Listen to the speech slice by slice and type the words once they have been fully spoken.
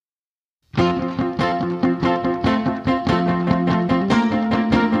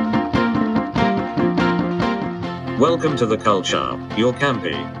Welcome to The Culture, your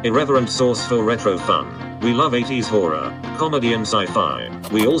campy, irreverent source for retro fun. We love 80s horror, comedy and sci-fi.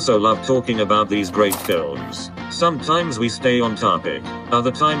 We also love talking about these great films. Sometimes we stay on topic,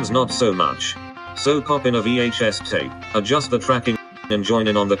 other times not so much. So pop in a VHS tape, adjust the tracking, and join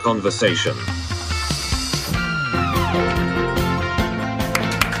in on the conversation.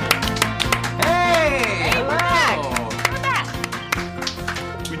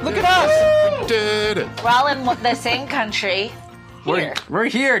 We're all in the same country. We're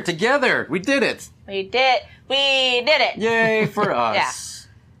here together. We did it. We did it. Yay for us.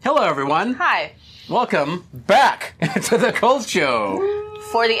 Yeah. Hello, everyone. Hi. Welcome back to the Cult Show.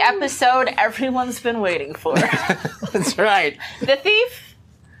 For the episode everyone's been waiting for. That's right.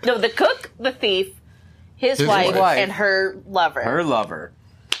 The cook, the thief, his wife, and her lover. Her lover.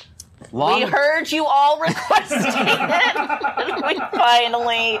 We heard you all requesting it. We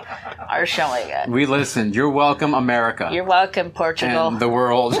finally are showing it. We listened. You're welcome, America. You're welcome, Portugal. And the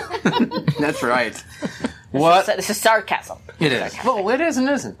world. That's right. What? This is sarcasm. It is. Well, it is and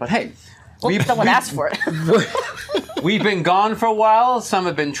isn't. But hey. Well, someone asked for it. We've been gone for a while. Some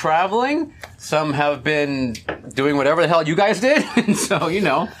have been traveling. Some have been doing whatever the hell you guys did. And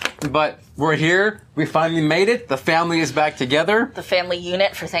so, but we're here. We finally made it. The family is back together. The family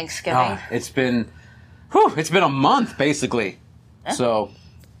unit for Thanksgiving. It's been a month, basically. Yeah. So,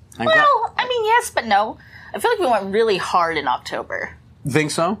 yes, but no. I feel like we went really hard in October.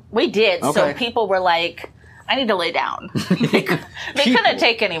 Think so? We did. Okay. So people were like, I need to lay down. They couldn't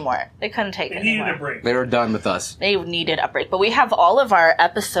take anymore. They couldn't take anymore. They needed a break. They were done with us. They needed a break. But we have all of our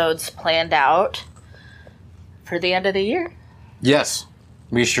episodes planned out for the end of the year. Yes,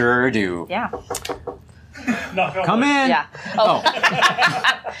 we sure do. Yeah. Come in. Yeah. Oh.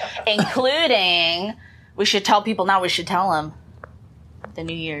 Including, we should tell people now, we should tell them the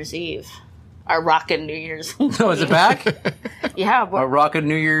New Year's Eve. Our rockin' New Year's Eve. Oh, is it back? Yeah. Our rockin'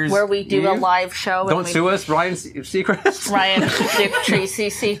 New Year's where we do Eve? A live show. Don't sue us, Ryan Seacrest. Ryan Tracy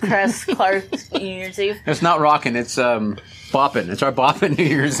Seacrest Clark New Year's Eve. It's not rockin', it's boppin'. It's our boppin' New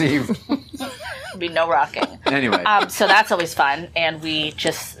Year's Eve. There'll be no rocking. Anyway. So that's always fun. And we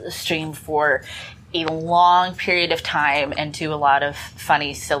just stream for a long period of time and do a lot of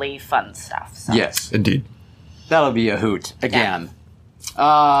funny, silly, fun stuff. So. Yes. Indeed. That'll be a hoot again.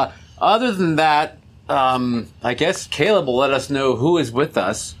 Yeah. Other than that, I guess Caleb will let us know who is with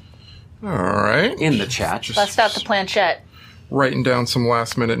us. All right. In the chat. Bust out the planchette. Writing down some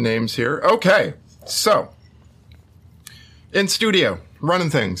last-minute names here. Okay. So, in studio,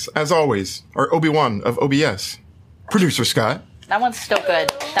 running things, as always, our Obi-Wan of OBS, producer Scott. That one's still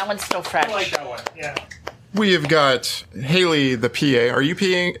good. That one's still fresh. I like that one, yeah. We have got Haley, the PA. Are you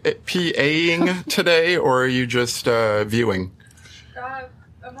PAing today, or are you just viewing?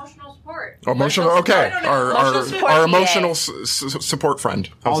 Emotional support. Emotional, okay. Our emotional support support friend.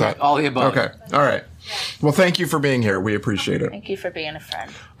 How's that? All the above. Okay, all right. Well, thank you for being here. We appreciate it. Thank you for being a friend.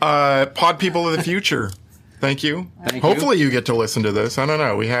 Pod people of the future. Thank you. Hopefully you get to listen to this. I don't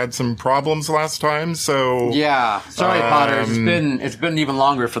know. We had some problems last time, so... Yeah. Sorry, Potters. It's been even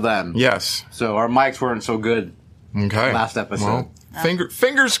longer for them. Yes. So our mics weren't so good last episode. Well,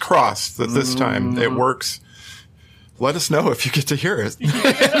 fingers crossed that this time it works. Let us know if you get to hear it in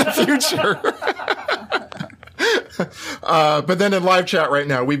the future. But then in live chat right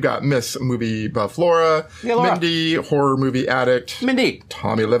now, we've got Miss Movie Buff Laura, Mindy, Horror Movie Addict, Mindy,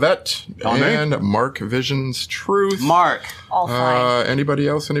 Tommy Levette, and Mark Vision's Truth. Mark. All fine. Anybody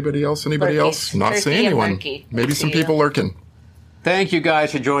else? Not seeing anyone. Maybe some people lurking. Thank you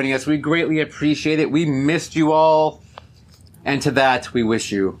guys for joining us. We greatly appreciate it. We missed you all. And to that, we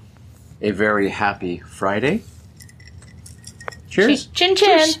wish you a very happy Friday. Cheers. Chin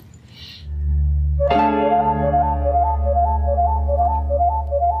chin. Cheers.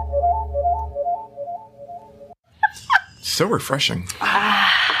 So refreshing.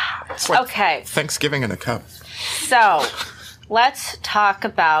 It's like Thanksgiving in a cup. So, let's talk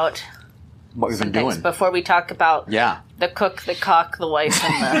about what we've been doing before we talk about the cook, the cock, the wife,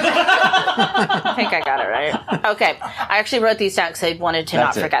 and the... I think I got it right. Okay. I actually wrote these down because I wanted to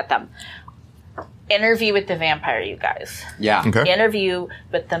not forget them. Interview with the vampire, you guys. Yeah. Okay. Interview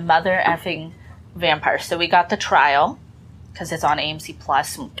with the mother effing vampire. So we got the trial because it's on AMC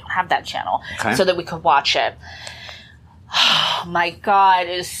Plus and we don't have that channel so that we could watch it. Oh my God,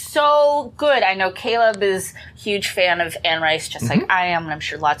 it is so good. I know Caleb is a huge fan of Anne Rice, just like I am, and I'm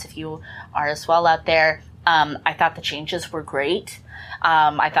sure lots of you are as well out there. I thought the changes were great.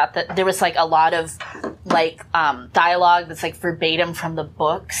 I thought that there was like a lot of like dialogue that's like verbatim from the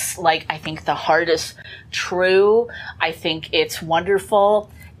books. Like, I think the heart is true. I think it's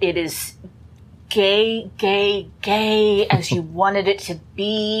wonderful. It is gay as you wanted it to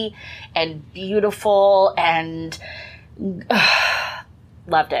be, and beautiful, and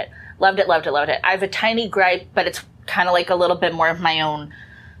loved it. Loved it. I have a tiny gripe, but it's kind of like a little bit more of my own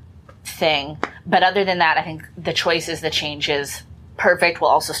thing. But other than that, I think the choices, the changes, perfect,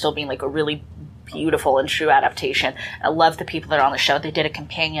 while also still being like a really beautiful and true adaptation. I love the people that are on the show. They did a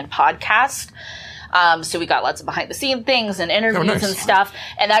companion podcast. So we got lots of behind the scene things and interviews and stuff.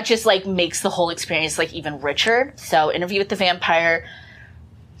 And that just like makes the whole experience like even richer. So Interview with the Vampire,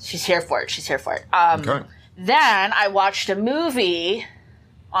 she's here for it. Okay. Then I watched a movie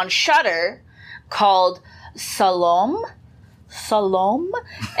on Shudder called Salom, Salom,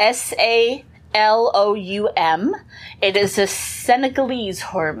 S-A-L-O-U-M. It is a Senegalese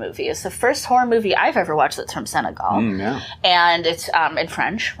horror movie. It's the first horror movie I've ever watched that's from Senegal. Yeah. And it's in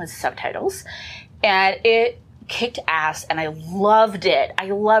French with subtitles. And it kicked ass, and I loved it. I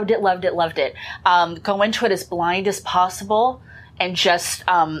loved it. Go into it as blind as possible and just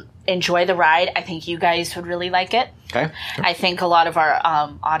enjoy the ride. I think you guys would really like it. Okay. I think a lot of our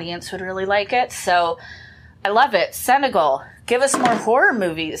audience would really like it. So I love it. Senegal, give us more horror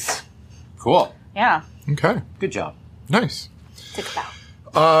movies. Cool. Yeah. Okay. Good job. Nice. Take it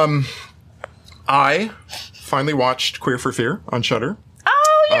out. I finally watched Queer for Fear on Shudder.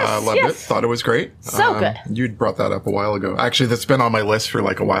 Oh, yes. Loved it. Thought it was great. So good. You'd brought that up a while ago. Actually, that's been on my list for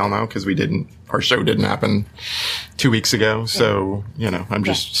like a while now because our show didn't happen 2 weeks ago. So, I'm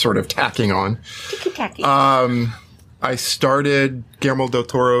just sort of tacking on. Ticky-tacky. I started Guillermo del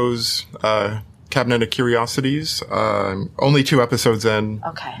Toro's Cabinet of Curiosities. Only 2 episodes in.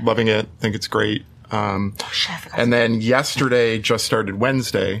 Okay. Loving it. Think it's great. Shit, I forgot And then yesterday just started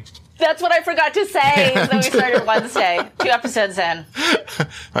Wednesday. That's what I forgot to say. So we started Wednesday. 2 episodes in.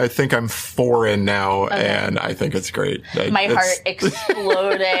 I think I'm 4 in now, and I think it's great. My heart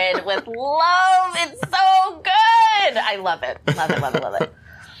exploded with love. It's so good. I love it. Love it.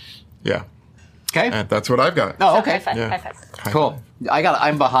 Yeah. Okay. And that's what I've got. Oh, okay. High five. Cool.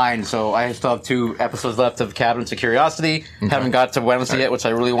 I'm behind, so I still have 2 episodes left of Cabinets of Curiosity. Haven't got to Wednesday yet, which I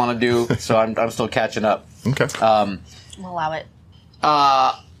really want to do, so I'm still catching up. Okay. We'll allow it.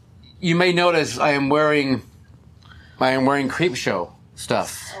 You may notice I am wearing Creepshow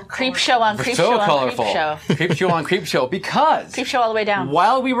stuff. Creep show on creep So show colorful. on creep show. Creepshow on Creepshow because Creep show all the way down.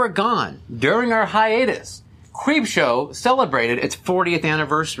 while we were gone during our hiatus, Creepshow celebrated its 40th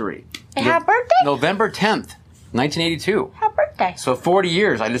anniversary. Hey, happy birthday. November 10th, 1982. Happy birthday. So 40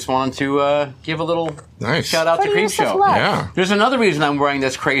 years. I just wanted to give a little Nice. shout out to 40 years of Creepshow. love. Yeah. There's another reason I'm wearing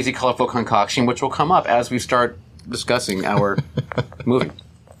this crazy, colorful concoction, which will come up as we start discussing our movie.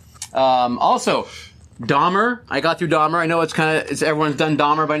 Also, Dahmer. I got through Dahmer. I know it's everyone's done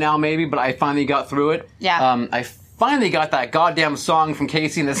Dahmer by now, maybe, but I finally got through it. Yeah. I finally got that goddamn song from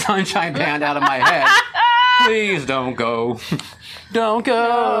Casey and the Sunshine Band out of my head. Please don't go. Don't go.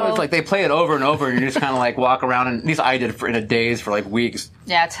 No. It's like they play it over and over, and you just kind of like walk around, and at least I did in a daze for like weeks.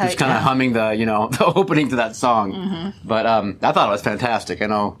 Yeah, it's Just kind of humming the the opening to that song. Mm-hmm. But I thought it was fantastic. I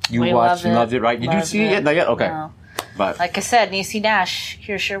know you We watched loved and it. loved it, right? Did you Loved see it. it? Not yet? Okay. No. But Like I said, Niecy Nash,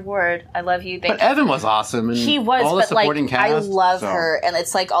 here's your word. I love you. Thank but Evan was awesome, and He was, all the but supporting like cast. I love so. her, and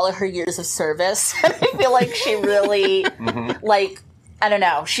it's like all of her years of service. I feel like she really, like, I don't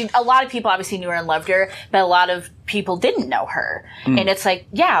know. A lot of people obviously knew her and loved her, but a lot of people didn't know her. And it's like,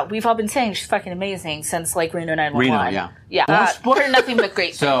 yeah, we've all been saying she's fucking amazing since like Reno 911. Reno, yeah. yeah. Well, Heard nothing but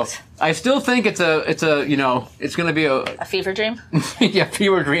great So things. I still think it's going to be A fever dream.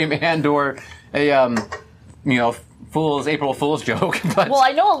 fever dream and or a April Fool's joke. But Well,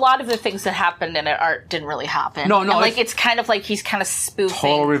 I know a lot of the things that happened in it didn't really happen. No, And, like it's- it's kind of like he's kind of spoofing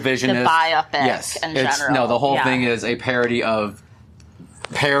total revisionist. the biopic Yes, in it's, general. no, the whole Yeah. thing is a parody of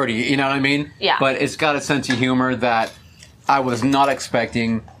parody. You know what I mean? Yeah. But it's got a sense of humor that I was not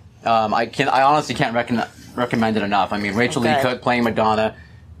expecting. I honestly can't recommend it enough. I mean, Rachel Lee Okay. Cook playing Madonna,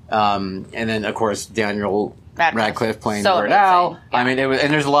 and then of course Daniel Radcliffe playing So Weird Al. amazing. Yeah. I mean,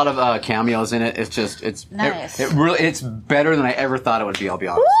 and there's a lot of cameos in it. It's Nice. It really it's better than I ever thought it would be. I'll be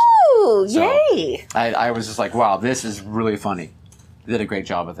honest. Ooh, So- yay! I was just like, wow, this is really funny. They did a great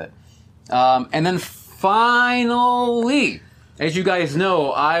job with it. And then finally, as you guys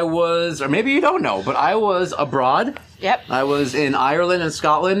know, I was, or maybe you don't know, but I was abroad. Yep. I was in Ireland and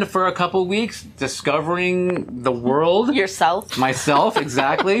Scotland for a couple weeks, discovering the world. Yourself. Myself,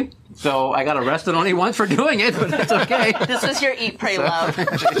 exactly. So I got arrested only once for doing it, but it's okay. This was your eat, pray, love.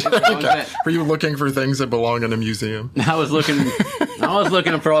 Were you looking for things that belong in a museum? I was looking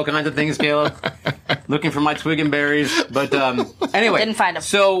for all kinds of things, Caleb. Looking for my twig and berries, but anyway, Didn't find 'em.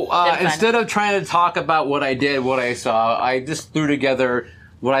 So Didn't find instead of trying to talk about what I did, what I saw, I just threw together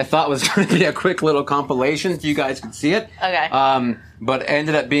what I thought was going to be a quick little compilation so you guys could see it. Okay. But it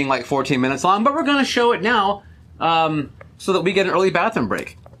ended up being like 14 minutes long. But we're going to show it now so that we get an early bathroom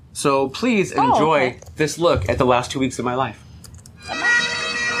break. So please enjoy this look at the last 2 weeks of my life.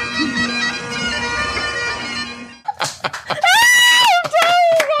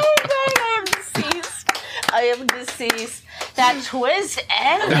 I am deceased. That twist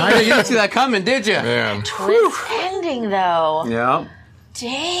ending. You didn't see that coming, did you? Man. Twist ending, though. Yeah.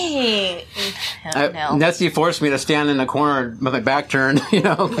 Dang. No. Nessie forced me to stand in the corner with my back turned,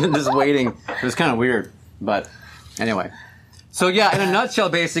 and just waiting. It was kind of weird. But anyway. So, yeah, in a nutshell,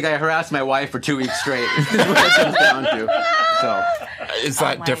 basically, I harassed my wife for 2 weeks straight. Is what it comes down to. So, Is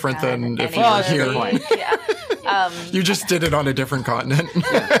that different than if you Well, were that's a good here? point. Yeah. You just did it on a different continent.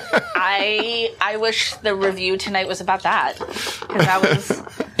 I wish the review tonight was about that. Because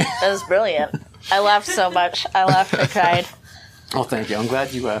that was brilliant. I laughed so much. I cried. oh, thank you. I'm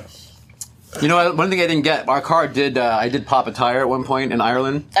glad you... You know, one thing I didn't get, our car did, I did pop a tire at one point in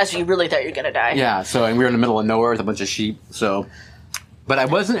Ireland. As you really thought you were going to die. Yeah, and we were in the middle of nowhere with a bunch of sheep, so... But I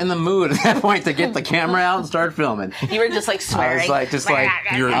wasn't in the mood at that point to get the camera out and start filming. You were just like swearing. I was like...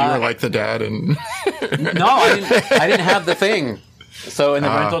 You're like the dad and... No, I didn't have the thing. So in the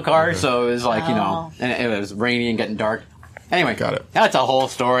rental car, okay. so it was like, and it was rainy and getting dark. Anyway, Got it. That's a whole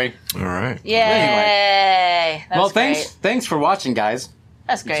story. All right. Yay! That was great. Thanks for watching, guys.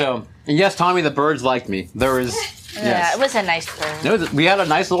 That's great. So, and yes, Tommy the birds liked me. There was... yeah, Yes. it was a nice bird. We had a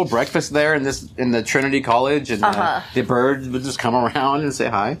nice little breakfast there in the Trinity College, and the birds would just come around and say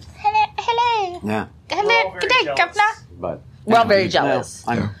hi. Hello. Yeah, Hello. Good day, Governor. but We're all very jealous.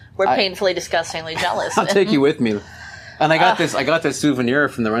 We're I- painfully, disgustingly jealous. I'll take you with me. And I got this souvenir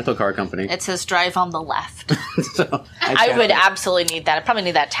from the rental car company. It says drive on the left. So I would absolutely need that. I probably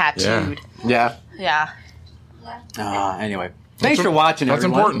need that tattooed. Yeah. Yeah. Anyway, thanks for watching. That's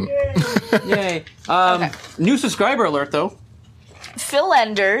everyone. important. Yay! New subscriber alert though. Phil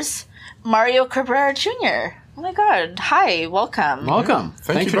Enders, Mario Cabrera Jr. Oh my god. Hi, welcome. Welcome.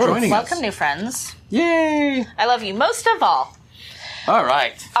 Thanks you for both. joining us. Welcome, new friends. Yay! I love you most of all. All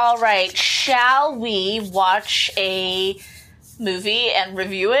right. All right, shall we watch a movie and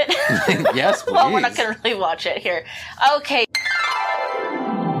review it? Yes, please. Well, we're not going to really watch it here. Okay.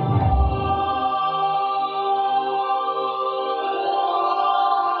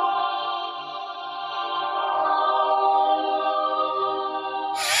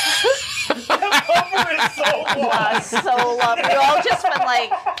 So long. We've all just been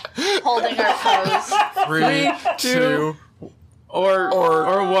like holding our toes. 3, 2, Or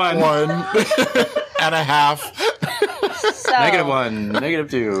one. 1.5. So, -1,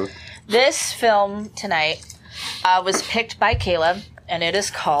 -2. this film tonight was picked by Caleb, and it is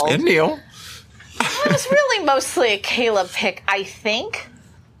called. And Neil. It was really mostly a Caleb pick, I think.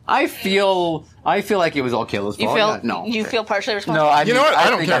 I feel like it was all Caleb's You fault. feel Yeah, no. you feel partially responsible. No, You know what? I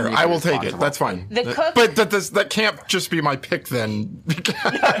don't think care. I'm I will take responsible. it. That's fine. The cook- But that can't just be my pick then.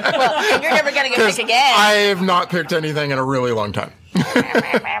 Well, you're never gonna get picked again. I have not picked anything in a really long time.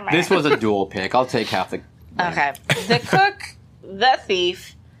 This was a dual pick. I'll take half the. Okay. The cook, the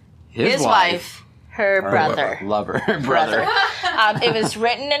thief, his wife, her brother. Lover. Brother. It was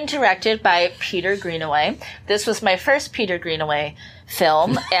written and directed by Peter Greenaway. This was my first Peter Greenaway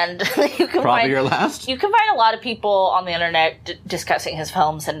film, and you can Probably find your last. you can find a lot of people on the internet discussing his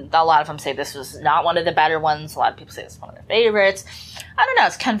films, and a lot of them say this was not one of the better ones. A lot of people say it's one of their favorites. I don't know.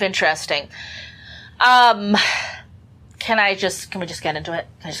 It's kind of interesting. Can we just get into it?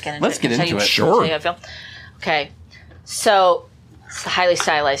 Can I just get into Let's it? get Can I into tell it. you- tell you how I feel? Okay. So, it's a highly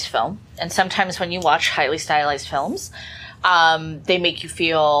stylized film. And sometimes when you watch highly stylized films, they make you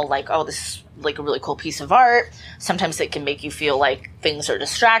feel like, oh, this is like a really cool piece of art. Sometimes they can make you feel like things are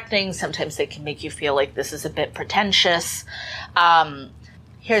distracting. Sometimes they can make you feel like this is a bit pretentious.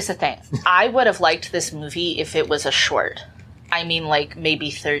 Here's the thing. I would have liked this movie if it was a short. I mean, like, maybe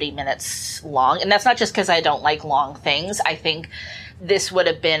 30 minutes long. And that's not just because I don't like long things. I think this would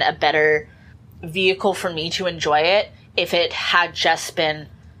have been a better vehicle for me to enjoy it if it had just been,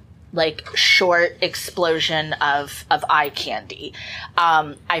 like, short explosion of eye candy.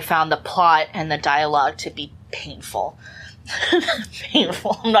 I found the plot and the dialogue to be painful.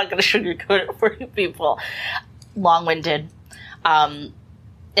 Painful. I'm not going to sugarcoat it for you people. Long-winded.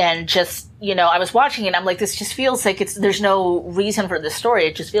 And just, I was watching it and I'm like, this just feels like there's no reason for this story.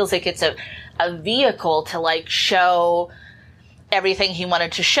 It just feels like it's a vehicle to, like, show everything he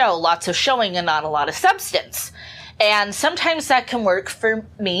wanted to show. Lots of showing and not a lot of substance. And sometimes that can work for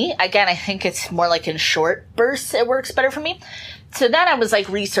me. Again, I think it's more like in short bursts it works better for me. So then I was, like,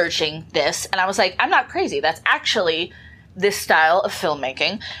 researching this and I was like, I'm not crazy. That's actually this style of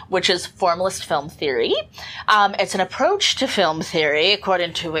filmmaking, which is formalist film theory. It's an approach to film theory,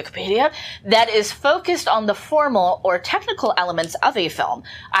 according to Wikipedia, that is focused on the formal or technical elements of a film,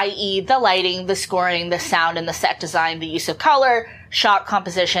 i.e. the lighting, the scoring, the sound, and the set design, the use of color, shot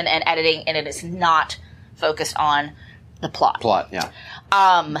composition, and editing, and it is not focused on the plot.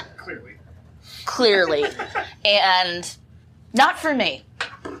 Clearly. And not for me.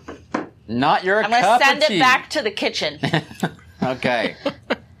 Not your I'm going to send it back to the kitchen. Okay.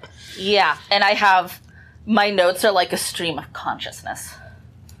 Yeah, and I have, my notes are like a stream of consciousness.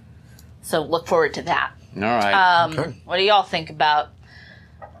 So look forward to that. All right. Okay. What do y'all think about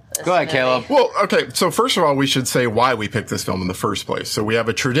this Go ahead, movie? Caleb. Well, okay, so first of all, we should say why we picked this film in the first place. So we have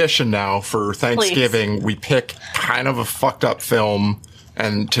a tradition now for Thanksgiving. We pick kind of a fucked up film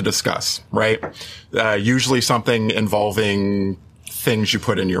and to discuss, right? Usually something involving things you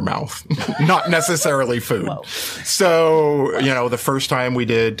put in your mouth, not necessarily food. Whoa. So, the first time we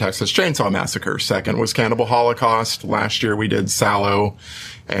did Texas Chainsaw Massacre. Second was Cannibal Holocaust. Last year we did Sallow.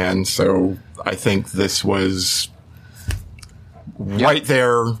 And so I think this was right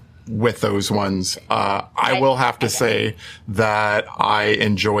there with those ones. I will have to say that I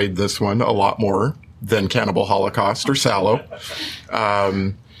enjoyed this one a lot more than Cannibal Holocaust or Sallow.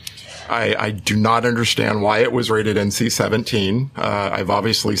 I do not understand why it was rated NC-17. I've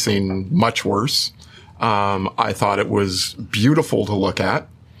obviously seen much worse. I thought it was beautiful to look at.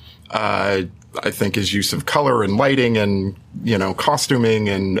 I think his use of color and lighting and, costuming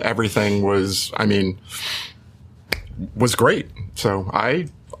and everything was great. So I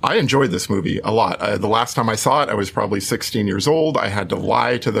enjoyed this movie a lot. The last time I saw it, I was probably 16 years old. I had to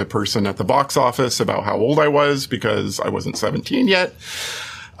lie to the person at the box office about how old I was because I wasn't 17 yet.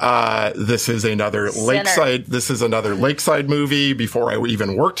 This is another lakeside movie before I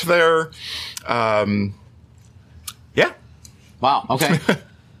even worked there. Yeah. Wow. Okay.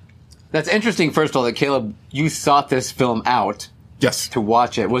 That's interesting. First of all, that Caleb, you sought this film out. Yes. To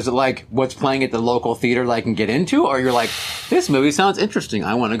watch it. Was it like what's playing at the local theater that I can get into? Or you're like, this movie sounds interesting.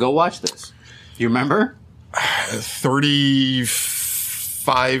 I want to go watch this. You remember?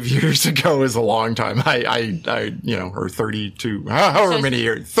 35 years ago is a long time. Or 32, however many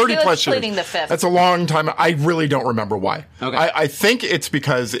years, 30 plus years. Pleading the fifth. That's a long time. I really don't remember why. Okay. I think it's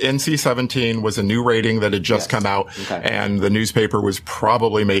because NC-17 was a new rating that had just come out, and the newspaper was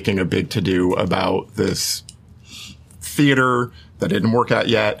probably making a big to-do about this theater that didn't work out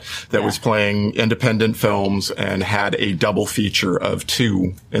yet, that was playing independent films and had a double feature of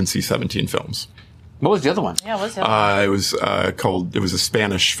 2 NC-17 films. What was the other one? Yeah, what was the other one? It was a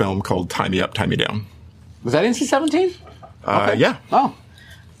Spanish film called Tie Me Up, Tie Me Down. Was that NC-17? Yeah. Oh.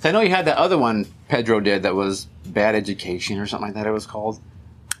 So I know you had that other one Pedro did that was Bad Education or something like that it was called.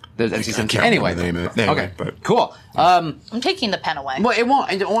 There's NC-17. Anyway. Anyway, but cool. I'm taking the pen away. Well, it won't.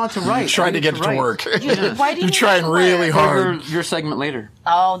 I don't want it to write. You tried to get it to work. Why do you You're trying really hard. Your segment later.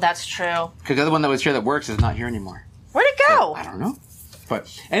 Oh, that's true. Because the other one that was here that works is not here anymore. Where'd it go? I don't know.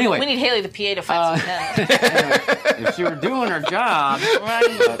 But anyway. We need Haley the PA to find some pens. Anyway, if she were doing her job.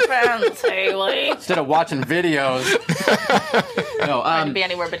 Run the pens, Haley. Instead of watching videos. No, Trying to be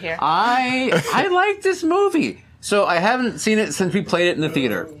anywhere but here. I like this movie. So I haven't seen it since we played it in the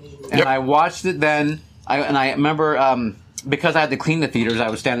theater. And I watched it then. I remember, because I had to clean the theaters, I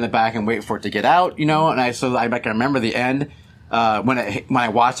would stand in the back and wait for it to get out, and I can remember the end. When I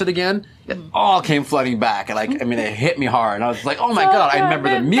watched it again, it all came flooding back. And it hit me hard. And I was like, oh my God, I remember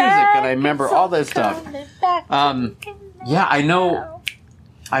the music and I remember all this stuff. Yeah, I know.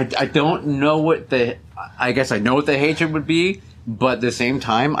 I don't know what I guess I know what the hatred would be, but at the same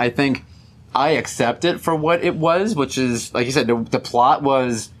time, I think I accept it for what it was, which is, like you said, the plot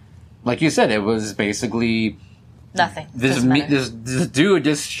was, like you said, it was basically nothing. This dude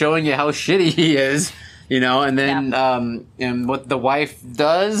just showing you how shitty he is, and then and what the wife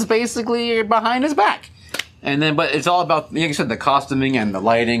does basically behind his back. And then, but it's all about, like you said, the costuming and the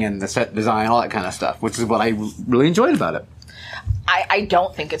lighting and the set design, all that kind of stuff, which is what I really enjoyed about it. I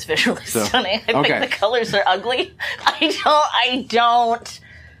don't think it's visually stunning. I think the colors are ugly. I don't.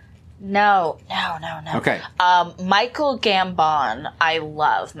 No. Okay. Michael Gambon, I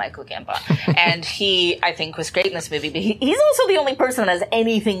love Michael Gambon. And he, I think, was great in this movie, but he's also the only person that has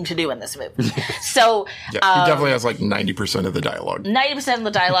anything to do in this movie. So, he definitely has like 90% of the dialogue. 90% of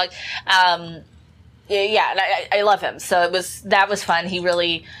the dialogue. And I love him. So that was fun. He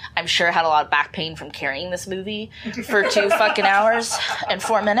really, I'm sure, had a lot of back pain from carrying this movie for 2 fucking hours and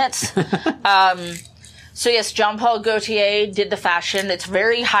 4 minutes. So yes, Jean-Paul Gaultier did the fashion. It's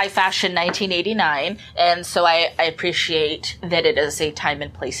very high fashion 1989. And so I appreciate that it is a time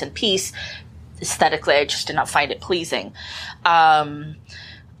and place and piece. aesthetically, I just did not find it pleasing.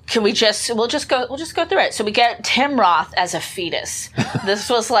 We'll just go through it. So we get Tim Roth as a fetus. This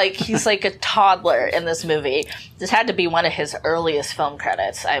was like, he's like a toddler in this movie. This had to be one of his earliest film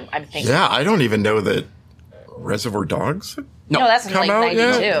credits, I'm thinking. Yeah, I don't even know that Reservoir Dogs No, that's in come like out 92.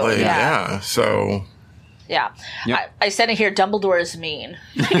 yet. Like, Yeah. So Yeah. Yep. I said it here, Dumbledore is mean.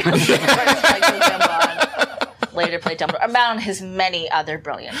 Later played Dumbledore. Among his many other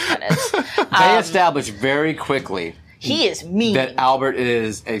brilliant credits. They established very quickly He is mean. that Albert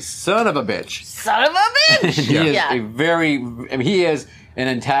is a son of a bitch. Son of a bitch! He is Yeah. he is an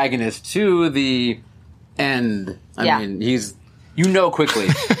antagonist to the end. Yeah. I mean, he's, quickly.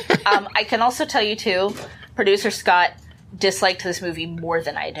 I can also tell you, too, producer Scott disliked this movie more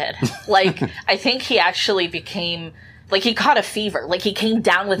than I did. Like, I think he actually became... Like, he caught a fever. Like, he came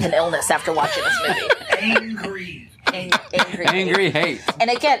down with an illness after watching this movie. Angry hate. And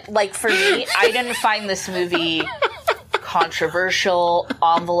again, like, for me, I didn't find this movie controversial,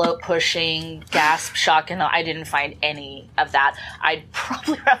 envelope pushing, gasp, shock, and I didn't find any of that. I'd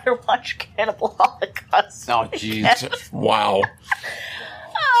probably rather watch Cannibal Holocaust. Oh, jeez. wow.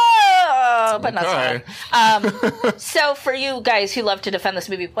 But not Okay. so. So for you guys who love to defend this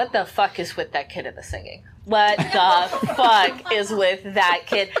movie, what the fuck is with that kid in the singing? What the fuck is with that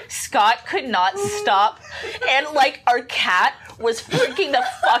kid? Scott could not stop, and like our cat was freaking the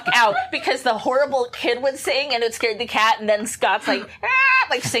fuck out because the horrible kid would sing and it scared the cat, and then Scott's like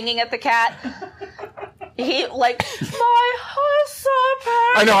singing at the cat. He like my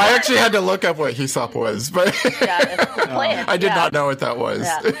husband. I know. I actually had to look up what Hyssop was, but Yeah, play it. I did Yeah. not know what that was.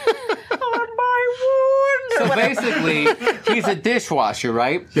 Yeah. On my wound. So Whatever. basically, he's a dishwasher,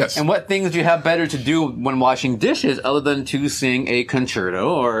 right? Yes. And what things do you have better to do when washing dishes other than to sing a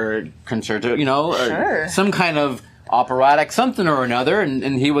concerto, or Sure. some kind of operatic something or another? And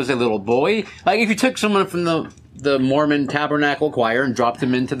he was a little boy. Like, if you took someone from the Mormon Tabernacle Choir and dropped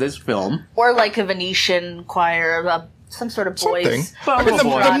him into this film. Or like a Venetian choir, some sort of Something. boys. I mean, the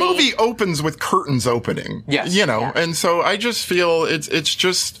Karate. movie opens with curtains opening. Yes. You know, Yeah. and so I just feel it's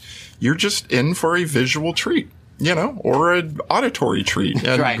just, you're just in for a visual treat, or an auditory treat.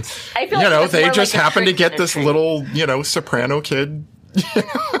 And, Right. I feel like it's they more just like a happen to treat get than a this treat. little, soprano kid.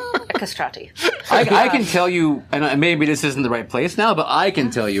 A castrati. I can tell you, and maybe this isn't the right place now, but I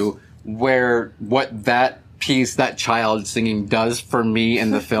can tell you what that piece, that child singing, does for me in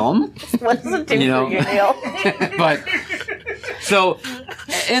the film. What does it do You know. for you, Neil? But so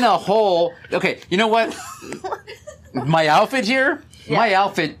in a whole, okay, you know what? My outfit here, my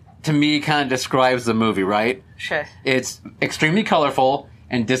outfit to me kind of describes the movie, right? Sure. It's extremely colorful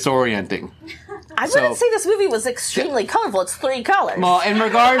and disorienting. I So- wouldn't say this movie was extremely colorful. It's 3 colors. Well, in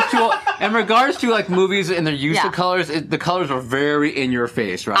regards to like movies and their use Yeah. of colors, the colors are very in your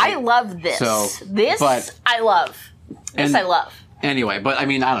face, right? I love this. So, This I love. This And- I love. Anyway, but I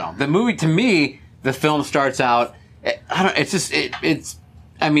mean, I don't know. The movie, to me, the film starts out. I don't. It's just. It's.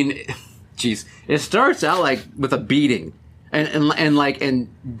 I mean, jeez. It starts out like with a beating, and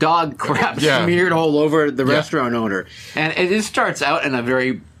dog crap Yeah. smeared all over the restaurant owner, and it just starts out in a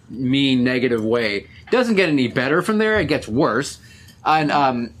very mean, negative way. Doesn't get any better from there. It gets worse. And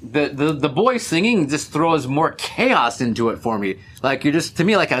the boy singing just throws more chaos into it for me. Like, you're just, to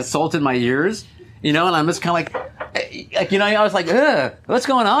me, like, assaulted my ears, and I'm just kind of like, I was like, ugh, what's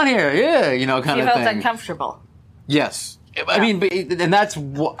going on here? Yeah, kind You of felt thing. uncomfortable. Yes. I mean, and that's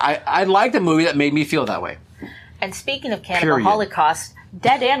what I liked a movie that made me feel that way. And speaking of Cannibal Period. Holocaust,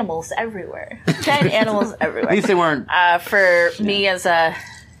 dead animals everywhere. Dead animals everywhere. At least they weren't. For me as a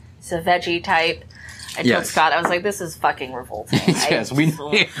veggie type, I told Yes. Scott, I was like, this is fucking revolting. Yes, we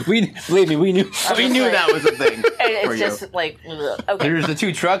believe me, we knew that was a thing. for It's you. just like, ugh. Okay. There's the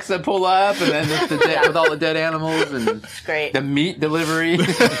 2 trucks that pull up, and then with all the dead animals and Great. the meat delivery. No,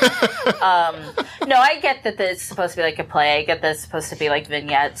 I get that it's supposed to be like a play. I get that it's supposed to be like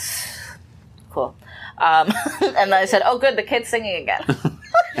vignettes. Cool. And then I said, oh, good, the kid's singing again.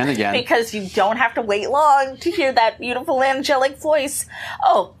 And again, Because you don't have to wait long to hear that beautiful angelic voice.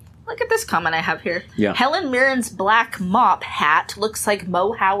 Oh, look at this comment I have here. Yeah. Helen Mirren's black mop hat looks like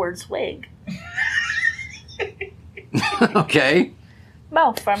Mo Howard's wig. okay,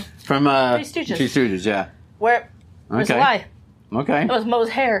 Mo from from Three Stooges. Three Stooges, yeah. where's Okay. the lie? Okay. It was Mo's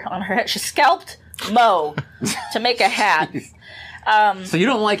hair on her head. She scalped Mo to make a hat. So you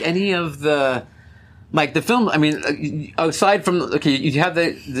don't like any of the film? I mean, aside from you have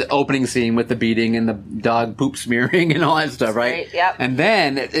the opening scene with the beating and the dog poop smearing and all that stuff, right? Right, yep. And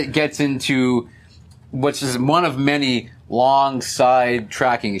then it gets into which is one of many long side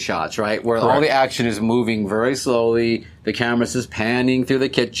tracking shots, right, where all Correct. the action is moving very slowly, the camera's just panning through the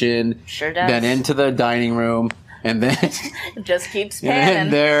kitchen. Sure does. Then into the dining room. And then It just keeps and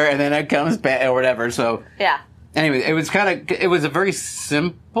panning. there, and then it comes back or whatever. So Yeah. anyway, it was a very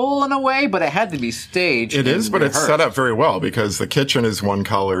simple in a way, but it had to be staged. It is, and but it's rehearsed. set up very well because the kitchen is one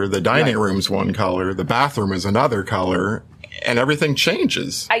color, the dining Right. room's one color, the bathroom is another color, and everything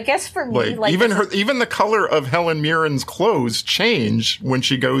changes. I guess for me, like even even the color of Helen Mirren's clothes change when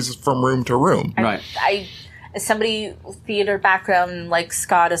she goes from room to room. Right. I as somebody theater background like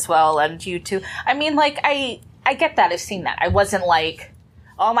Scott as well, and you too. I mean, like I get that. I've seen that. I wasn't like,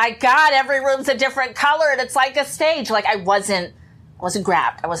 oh my god, every room's a different color and it's like a stage. Like I wasn't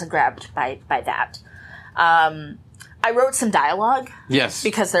grabbed. I wasn't grabbed by that. I wrote some dialogue Yes.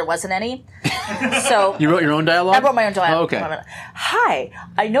 because there wasn't any. So You wrote your own dialogue? I wrote my own dialogue. Oh, okay. Hi,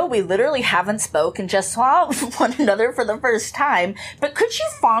 I know we literally haven't spoken, just saw one another for the first time, but could you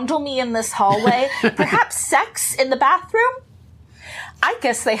fondle me in this hallway? Perhaps sex in the bathroom? I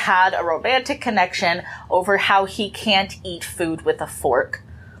guess they had a romantic connection over how he can't eat food with a fork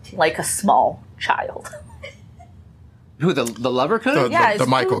like a small child. Who, the lover could? Yeah, his the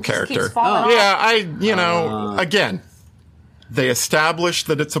Michael food just keeps character. falling off. Yeah, again, they established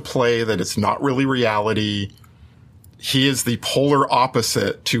that it's a play, that it's not really reality. He is the polar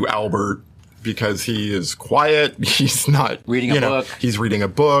opposite to Albert because he is quiet. He's not Reading a book. He's reading a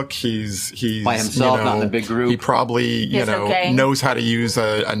book. He's By himself, not in a big group. He probably He has no gang. knows how to use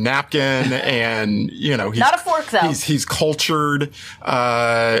a napkin, and he's Not a fork, though. He's cultured,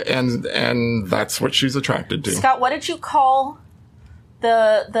 and that's what she's attracted to. Scott, what did you call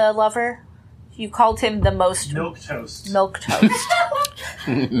the lover? You called him the most Milk toast. milk toast.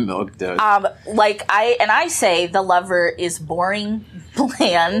 Milk toast. I say the lover is boring,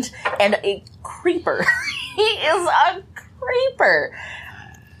 bland, and a creeper. He is a creeper.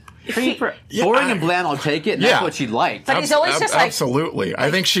 Boring and bland, I'll take it. And That's Yeah. what she liked. But he's always just like, Absolutely. I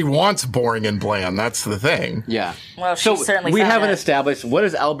think she wants boring and bland. That's the thing. Yeah. well, she So certainly we found haven't it. established, what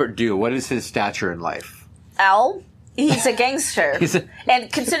does Albert do? What is his stature in life? Al, he's a gangster He's a-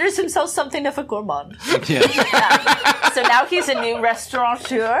 and considers himself something of a gourmand. Yeah. So now he's a new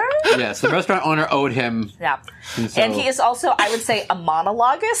restaurateur. Yes, the restaurant owner owed him. Yeah. And, so, And he is also, I would say, a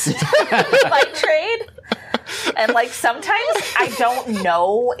monologuist by trade. And like sometimes I don't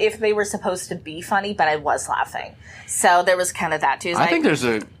know if they were supposed to be funny, but I was laughing. So there was kind of that too. I think there's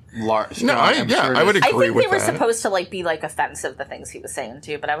a large. No, I would I agree think with they were that. supposed to like be like offensive, the things he was saying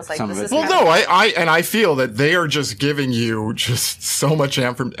too, but I was like, Some this of is it. Well, kind no, of- I feel that they are just giving you just so much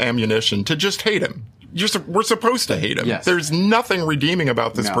ammunition to just hate him. We're supposed to hate him. Yes. There's nothing redeeming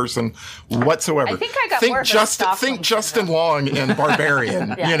about this No. person whatsoever. I think I got more of a Stockholm think Justin syndrome. Long in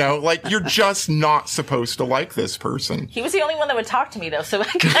Barbarian. Yeah. Like you're just not supposed to like this person. He was the only one that would talk to me though, so I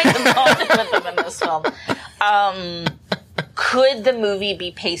kind of bonded with him in this film. Could the movie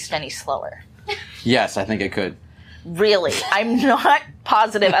be paced any slower? Yes, I think it could. Really, I'm not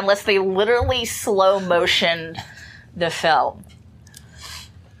positive unless they literally slow motioned the film.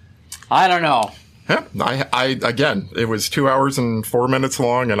 I don't know. Yeah, I again, it was 2 hours and 4 minutes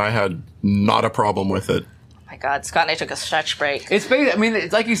long, and I had not a problem with it. My God, Scott and I took a stretch break. It's basically, I mean,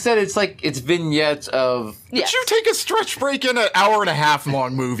 it's like you said, it's vignettes of. Yes. Did you take a stretch break in an hour and a half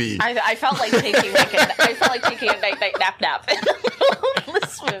long movie? I felt like taking a night nap in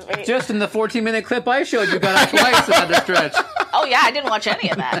this movie. Just in the 14-minute clip I showed you, got out twice and had to stretch. Oh yeah, I didn't watch any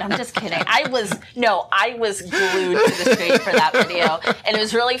of that. I'm just kidding. I was glued to the screen for that video, and it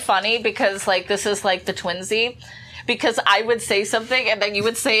was really funny because like this is like the twinsy. Because I would say something and then you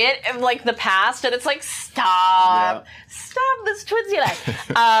would say it in like the past, and it's like stop, this twinsy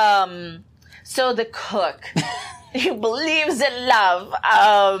and I. So the cook, who believes in love.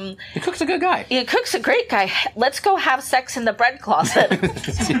 The cook's a good guy. Yeah, cook's a great guy. Let's go have sex in the bread closet.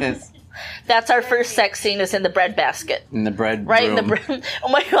 Yes. That's our first sex scene is in the bread basket. In the bread Right room. in the bread. Oh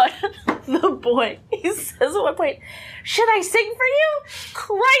my God. The boy. He says at one point, should I sing for you?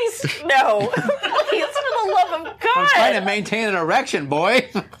 Christ, no. Please, for the love of I'm trying to God. maintain an erection, boy.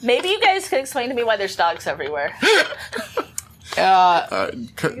 Maybe you guys can explain to me why there's dogs everywhere.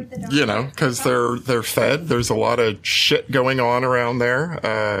 Because they're fed. There's a lot of shit going on around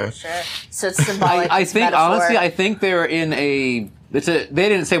there. Sure. So it's symbolic. I it's think, metaphor. honestly, they're in they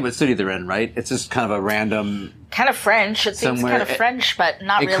didn't say what city they're in, right? It's just kind of a random kind of French. It seems Somewhere- kind of French, but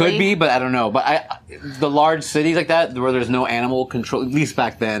not It really. could be, but I don't know. But the large cities like that, where there's no animal control, at least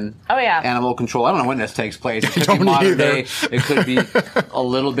back then. Oh, yeah. Animal control. I don't know when this takes place. It could don't be modern either. day. It could be a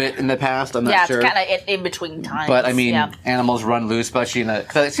little bit in the past. I'm not Yeah, sure. it's kind of in between times. But I mean, yeah. animals run loose, especially in a.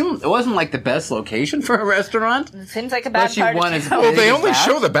 Cause it wasn't like the best location for a restaurant. It seems like a bad Especially part one of is- town. Well, they Is only that-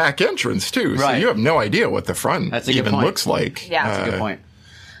 show the back entrance too, so Right. you have no idea what the front That's a good even point. looks like. Yeah. That's a good point.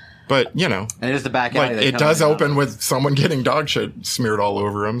 But you know, And it is the back alley. like they it come does in and open out. with someone getting dog shit smeared all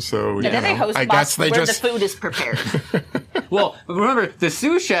over him. So And then they host I spots guess they where just the food is prepared. Well, but remember, the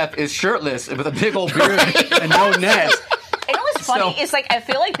sous chef is shirtless with a big old beard and no net. You know what's funny? So- It's like I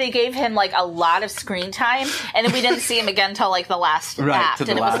feel like they gave him like a lot of screen time, and then we didn't see him again until like the last Right, act, to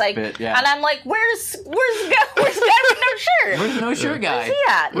the and it was last like, bit, yeah. and I'm like, where's the guy with no shirt? Where's the no shirt guy? Where's he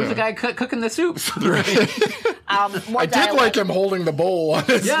at? Where's the guy cooking the soups? More I did like him holing the bowl on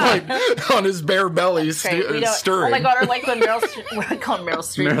his on his bare belly, stirring. Oh my god! Or like when we call Meryl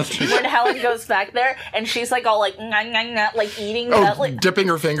Streep. Meryl Streep. When Helen goes back there and she's like all like like eating that. Oh, Like, dipping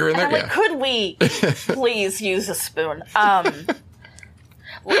her finger in and there. I'm like, could we please use a spoon?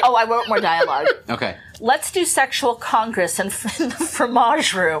 Oh, I wrote more dialogue. Okay. Let's do sexual congress in the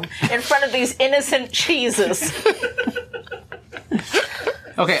fromage room in front of these innocent cheeses.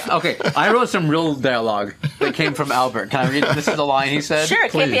 Okay. I wrote some real dialogue that came from Albert. Can I read? This is the line he said. Sure,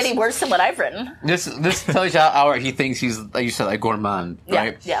 it can't be Please. any worse than what I've written. This tells you how he thinks he's, like you said, like gourmand,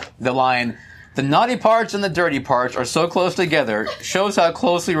 right? Yeah. The line, the naughty parts and the dirty parts are so close together, shows how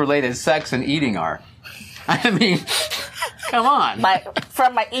closely related sex and eating are. I mean, come on.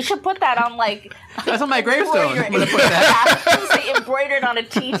 You should put that on like That's on my gravestone. I'm gonna put embroidered. that. I was gonna say embroidered on a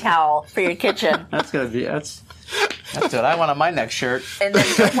tea towel for your kitchen. That's what I want on my next shirt. And then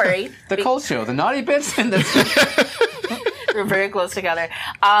don't worry, The cold show, the naughty bits and the... we're very close together.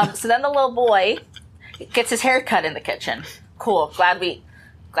 So then the little boy gets his hair cut in the kitchen. Cool. Glad we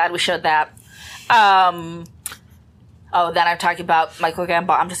showed that. Then I'm talking about Michael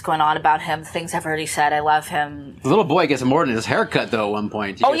Gambon. I'm just going on about him. Things I've already said. I love him. The little boy gets more than his haircut, though, at one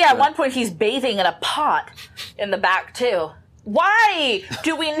point. Oh, yeah. At one point, he's bathing in a pot in the back, too. Why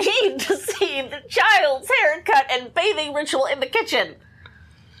do we need to see the child's haircut and bathing ritual in the kitchen?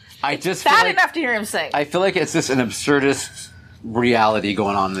 I just feel Bad like, enough to hear him sing. I feel like it's just an absurdist reality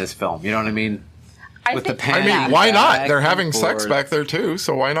going on in this film. You know what I mean? With the I mean, pan why not? back They're and having sex forth. back there too,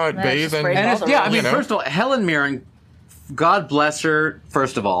 so why not Yeah, bathe just and break And all it's, the yeah, I rules. mean, You know? first of all, Helen Mirren, God bless her,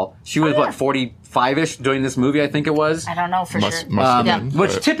 first of all. She was, yeah. 45-ish doing this movie, I think it was? I don't know for must sure. have Yeah. been.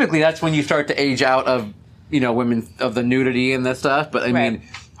 Which but- typically that's when you start to age out of, women, of the nudity and that stuff. But I Right. mean,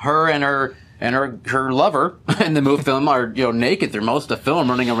 her and her lover in the movie film are, naked through most of the film,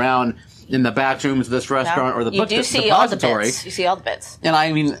 running around in the bathrooms of this restaurant or the you book do see all the depository. bits. You see all the bits. And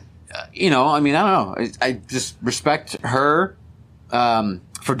I mean, I don't know. I just respect her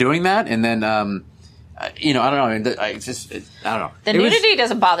for doing that. And then, I don't know. I don't know. The It was- nudity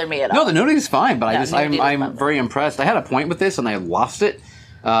doesn't bother me at all. no, the nudity is fine, but No, nudity doesn't I'm bother me. very impressed. I had a point with this and I lost it.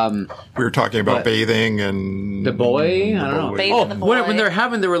 we were talking about But- bathing and The boy, I don't know. Bathing Oh, the when boy. they're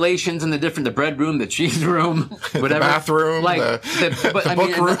having the relations in the bread room, the cheese room, whatever, bathroom, like the but I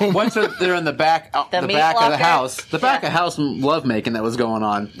book mean, room. once they're in the back, The the meat back of the locker. house, the back Yeah. of house lovemaking that was going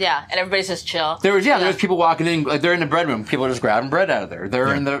on. Yeah, and everybody's just chill. There was people walking in, like they're in the bread room. People are just grabbing bread out of there.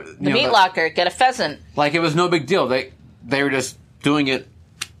 They're in the The meat locker, get a pheasant. like it was no big deal. They were just doing it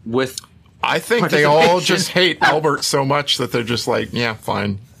with. I think they all just hate Albert so much that they're just like, yeah,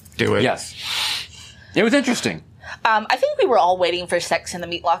 fine, do it. Yes, it was interesting. I think we were all waiting for sex in the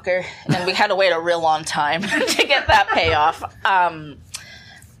meat locker, and then we had to wait a real long time to get that payoff.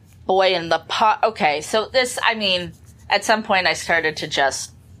 Boy in the pot. Okay, so this, I mean, at some point I started to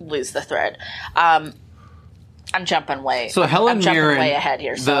just lose the thread. I'm jumping way. So Helen I'm jumping Mirren, way ahead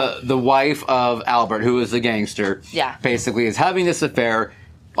here. So. the wife of Albert, who is the gangster, Yeah. basically is having this affair,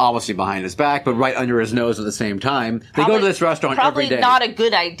 obviously behind his back, but right under his nose at the same time. They go to this restaurant probably every day. not a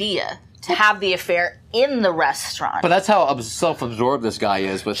good idea to have the affair in the restaurant. But that's how self-absorbed this guy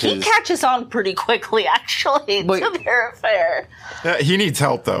is with he his. catches on pretty quickly, actually, But- to their affair. He needs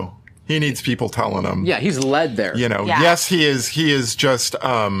help though. He needs people telling him. Yeah, he's led there. Yeah. Yes, he is just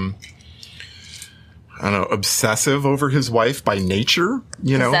I don't know, obsessive over his wife by nature,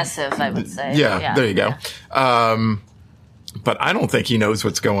 Possessive, I would say. Yeah, there you go. Yeah. But I don't think he knows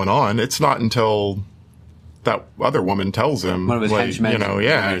what's going on. It's not until that other woman tells him, One of his like, henchmen.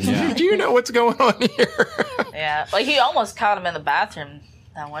 Yeah. do you know what's going on here? Yeah, like he almost caught him in the bathroom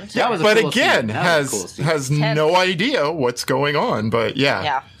that one time. That was a But cool again, scene. That was a cool scene. has Tense. no idea what's going on. But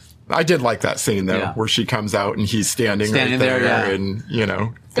Yeah. I did like that scene though, Yeah. where she comes out and he's standing right there, there, yeah. and you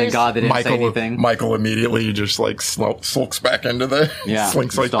know, Thank God they didn't say anything. Michael immediately just like sulks back into the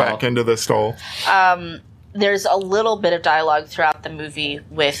slinks like stall. back into the stall. There's a little bit of dialogue throughout the movie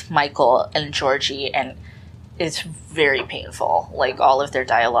with Michael and Georgie, and it's very painful. Like, all of their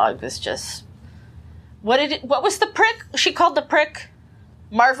dialogue is just... What was the prick? She called the prick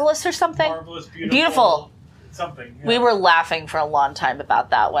marvelous or something? Marvelous, Beautiful. Something. Yeah. We were laughing for a long time about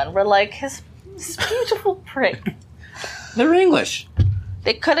that one. We're like, his beautiful prick. They're English.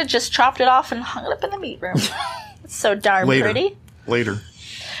 They could have just chopped it off and hung it up in the meat room. It's so darn pretty. Later.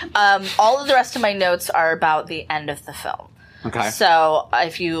 All of the rest of my notes are about the end of the film. Okay. So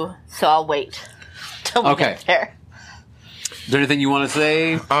I'll wait till we get there. Is there anything you want to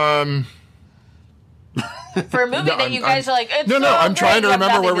say? For a movie that you guys are like, it's No, so I'm trying to great, you have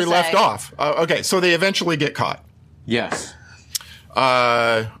remember where we nothing to left say. off. Okay, so they eventually get caught. Yes.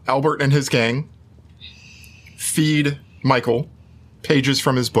 Albert and his gang feed Michael pages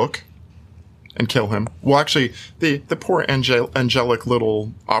from his book and kill him. Well, actually, the poor angelic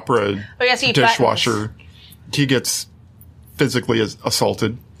little opera Oh, yes, he dishwasher, buttons. he gets physically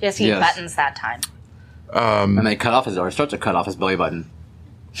assaulted. Yes, he buttons that time. And they cut off his, or start to cut off his belly button.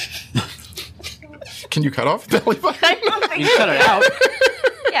 Can you cut off the belly button? I don't think You cut it out.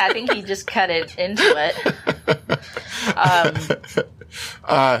 Yeah, I think he just cut it into it.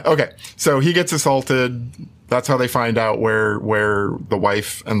 Okay, so he gets assaulted. That's how they find out where the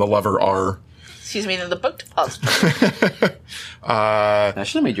wife and the lover are. Excuse me, the book deposit. That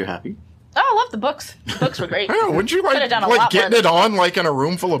should have made you happy. Oh, I love the books. The books were great. I don't know, wouldn't you like Could've done a lot getting more. it on like in a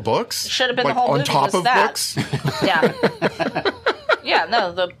room full of books? Should have been like the whole on movie top was of that. books. Yeah. Yeah,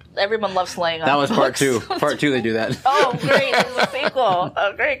 no, everyone loves laying on That was part books. 2. Part 2, they do that. Oh, great. There's a sequel.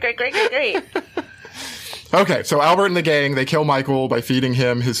 Oh, great. Okay, so Albert and the gang, they kill Michael by feeding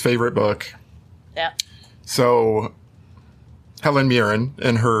him his favorite book. Yeah. So Helen Mirren,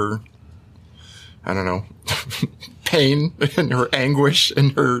 in her, I don't know, pain and her anguish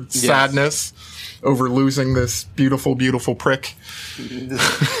and her sadness over losing this beautiful, beautiful prick,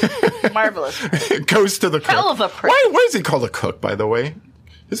 Marvelous. goes to the cook. Hell of a prick. Why is he called a cook, by the way?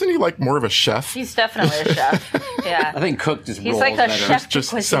 Isn't he like more of a chef? He's definitely a chef. Yeah. I think Cook just He's rolls like a better. chef. Just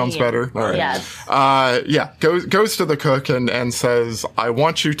cuisine. sounds better. All right. Yes. Yeah, goes to the cook and says, I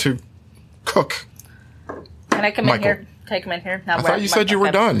want you to cook. Can I come Michael. in here? Can I come in here? Now I thought you said you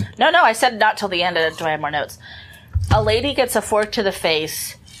were done. No, I said not till the end. Do I have more notes? A lady gets a fork to the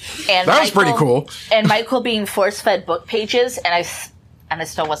face, and That was pretty cool. And Michael being force-fed book pages, and I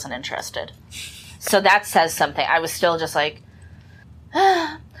still wasn't interested. So that says something. I was still just like,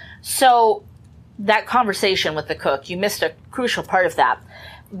 So that conversation with the cook, you missed a crucial part of that.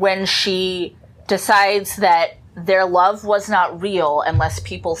 When she decides that their love was not real unless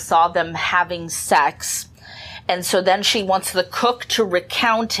people saw them having sex. And so then she wants the cook to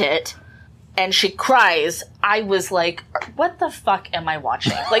recount it, and she cries. I was like, what the fuck am I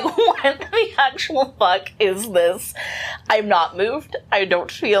watching? Like, what the actual fuck is this? I'm not moved. I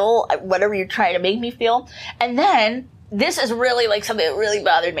don't feel whatever you're trying to make me feel. And then, this is really like something that really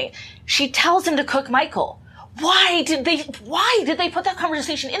bothered me. She tells him to cook Michael. Why did they put that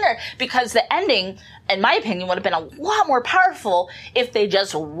conversation in there? Because the ending, in my opinion, would have been a lot more powerful if they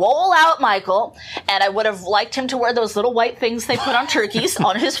just roll out Michael, and I would have liked him to wear those little white things they put on turkeys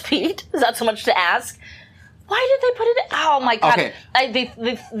on his feet. Is that so much to ask? Why did they put it? Oh my god!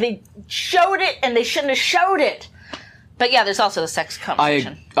 Okay. They showed it, and they shouldn't have showed it. But yeah, there's also the sex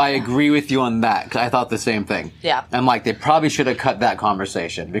conversation. I agree with you on that, because I thought the same thing. Yeah. And like, they probably should have cut that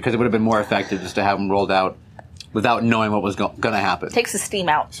conversation, because it would have been more effective just to have them rolled out without knowing what was going to happen. Takes the steam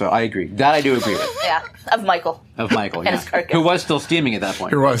out. So I agree. That I do agree with. Yeah, of Michael. Of Michael, yeah. his carcass. Who was still steaming at that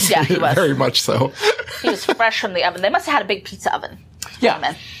point. He was. Yeah, he was. Very much so. He was fresh from the oven. They must have had a big pizza oven. Yeah.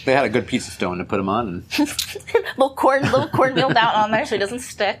 Man. They had a good pizza stone to put him on. And little cornmeal down on there so he doesn't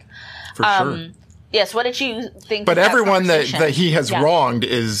stick. For sure. Yes, what did you think? But of everyone that conversation? he has Yeah. wronged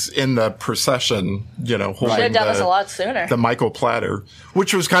is in the procession, Should holding have done this a lot sooner. the Michael platter,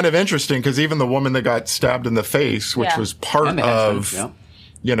 which was kind of interesting because even the woman that got stabbed in the face, which Yeah. was part And the of, husband,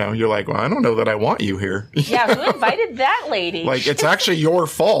 yeah. you're like, well, I don't know that I want you here. Yeah, who invited that lady? Like, it's actually your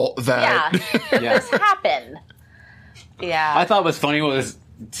fault that. that Yeah. this happened. Yeah. I thought was funny was,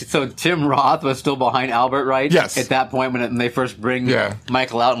 so Tim Roth was still behind Albert, right? Yes. At that point when they first bring Yeah.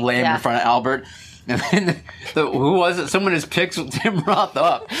 Michael out and lay him Yeah. in front of Albert. And then, who was it? Someone just picks Tim Roth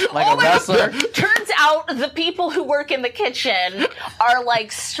up like Oh a my wrestler. God. Turns out the people who work in the kitchen are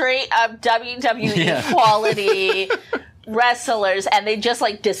like straight up WWE Yeah. quality wrestlers, and they just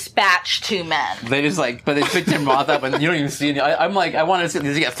like dispatch 2 men. They just but they pick Tim Roth up, and you don't even see any. I'm like, I want to see,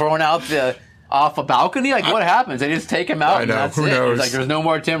 does he get thrown out off a balcony? Like, what happens? They just take him out, I know. and that's Who it. knows? It's like, there's no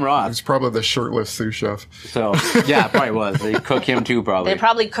more Tim Roth. It's probably the shirtless sous chef. So, yeah, it probably was. They cook him too, probably. They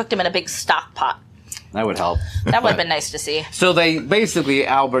probably cooked him in a big stock pot. That would help. That would have been nice to see. So they basically,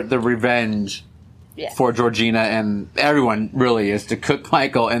 Albert, the revenge for Georgina and everyone really is to cook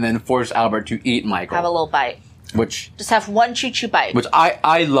Michael and then force Albert to eat Michael. Have a little bite. Which Just have one choo-choo bite. Which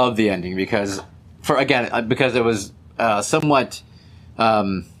I love the ending because it was somewhat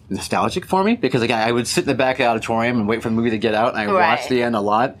nostalgic for me, because again I would sit in the back of the auditorium and wait for the movie to get out, and I watched the end a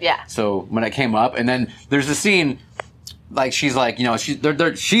lot. Yeah. So when it came up, and then there's a scene like she's like, she's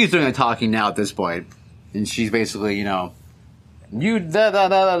doing the talking now at this point, and she's basically you da da da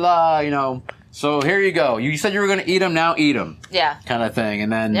da da so here you go. You said you were going to eat him, now eat him. Yeah. Kind of thing,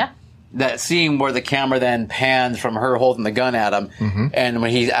 and then. Yeah. That scene where the camera then pans from her holding the gun at him, and when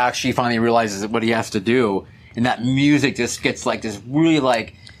he actually finally realizes what he has to do, and that music just gets like this really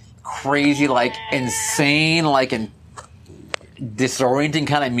like crazy, like insane, like and disorienting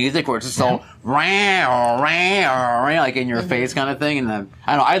kind of music where it's just all like in your face kind of thing, and I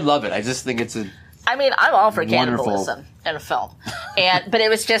don't know, I love it. I just think it's I'm all for cannibalism in a film, but it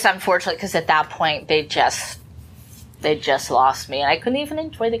was just unfortunate because at that point they just lost me, and I couldn't even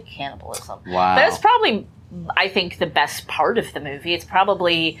enjoy the cannibalism. Wow. But it's probably, I think, the best part of the movie. It's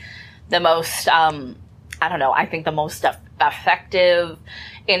probably the most, I think the most effective,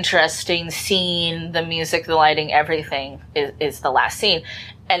 interesting scene, the music, the lighting, everything is the last scene.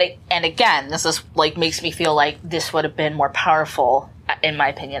 And again, this is like, makes me feel like this would have been more powerful, in my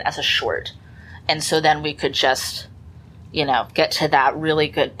opinion, as a short. And so then we could just, get to that really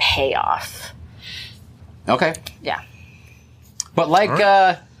good payoff. Okay. Yeah. But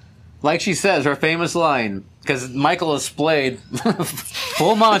like she says, her famous line, because Michael is splayed,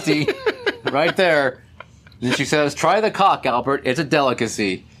 full Monty, right there. And she says, "Try the cock, Albert. It's a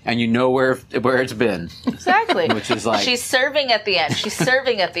delicacy, and you know where it's been." Exactly. Which is like she's serving at the end.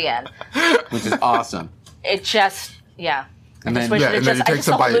 Which is awesome. It just, yeah. And then, I just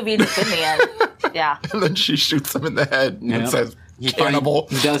the whole movie just in the end. Yeah. And then she shoots him in the head and says, "Cannibal."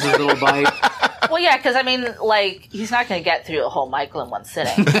 He does his little bite. Well, yeah, because he's not going to get through a whole Michael in one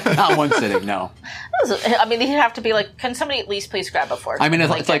sitting. Not one sitting, no. He'd have to be like, can somebody at least please grab a fork? I mean, it's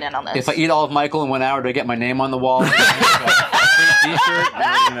like if I eat all of Michael in 1 hour, do I get my name on the wall? T-shirt,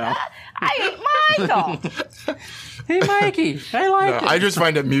 I ate Michael. Hey, Mikey, I like it. I just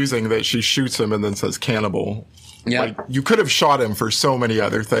find it amusing that she shoots him and then says cannibal. Yeah. Like, you could have shot him for so many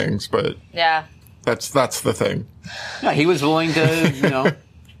other things, but yeah, that's the thing. Yeah, he was willing to,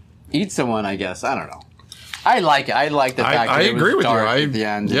 eat someone, I guess. I don't know. I like it. I like the fact that I it was agree with you. at the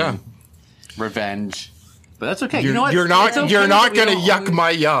end. Yeah. Revenge. But that's okay. You're know what? not okay going to yuck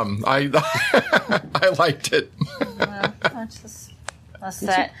my yum. I liked it. Well, that's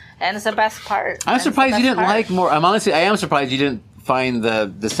it. And it's the best part. I'm surprised you didn't like more. I am surprised you didn't find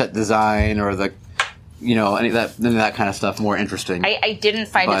the set design or the any of that kind of stuff more interesting. I didn't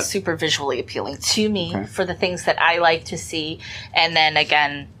find it super visually appealing to me for the things that I like to see. And then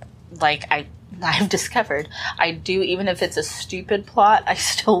again, like I've discovered, I do, even if it's a stupid plot, I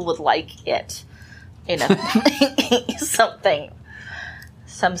still would like it in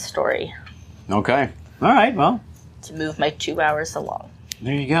some story. Okay. All right. Well, to move my 2 hours along.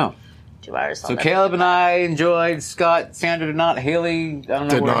 There you go. 2 hours. So Caleb and I enjoyed. Scott, Sandra did not. Haley, I don't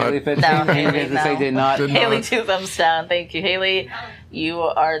know where Haley fits in. Haley, no. Say did not. Haley, 2 thumbs down. Thank you, Haley. You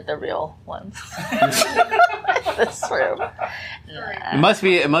are the real one. That's true. It must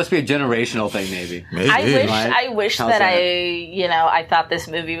be a generational thing, maybe. I wish that I thought this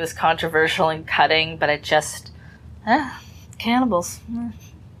movie was controversial and cutting, but it just cannibals,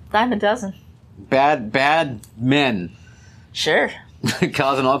 dime a dozen. Bad men. Sure.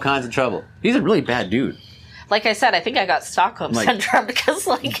 Causing all kinds of trouble. He's a really bad dude. Like I said, I think I got Stockholm Syndrome because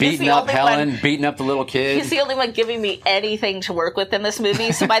beating up Helen, beating up the little kid. He's the only one giving me anything to work with in this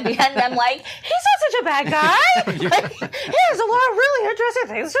movie. So by the end, I'm like, he's not such a bad guy. Like, he has a lot of really interesting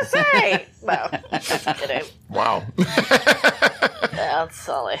things to say. No, just kidding. Wow. That's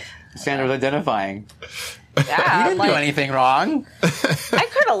silly. Sandra's identifying. Yeah, he didn't do anything wrong. I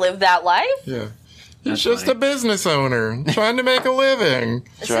could have lived that life. Yeah. He's just a business owner trying to make a living.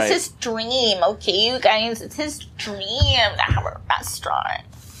 This is his dream, okay, you guys? It's his dream to have a restaurant.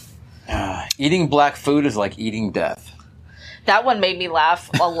 Eating black food is like eating death. That one made me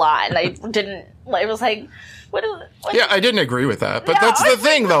laugh a lot, and I was like, what is it? Yeah, I didn't agree with that, but that's the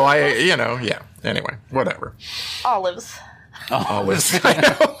thing, though. Anyway, whatever. Olives. Olives. I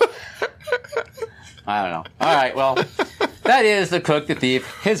know. I don't know. All right, well, That is the cook, the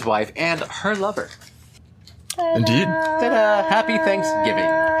thief, his wife, and her lover. Indeed. Ta-da. Happy Thanksgiving.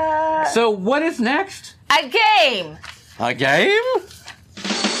 So what is next? A game. A game?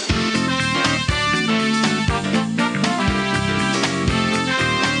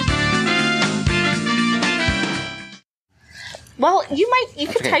 Well, you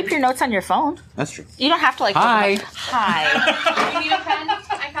could okay. type your notes on your phone. That's true. You don't have to like. Hi. Hi. You need a pen?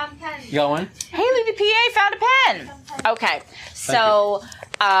 I found a pen. You got one? Haley the PA found a pen. Okay, so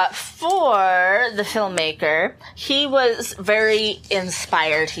for the filmmaker, he was very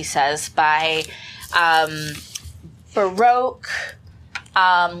inspired, he says, by Baroque,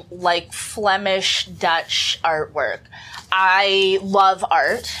 like Flemish, Dutch artwork. I love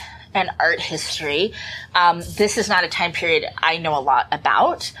art and art history. This is not a time period I know a lot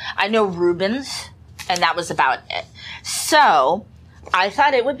about. I know Rubens, and that was about it. So I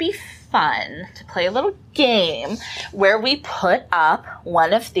thought it would be fun to play a little game where we put up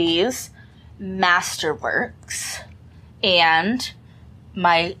one of these masterworks, and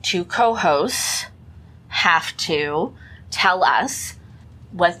my two co-hosts have to tell us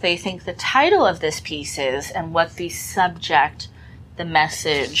what they think the title of this piece is and what the subject, the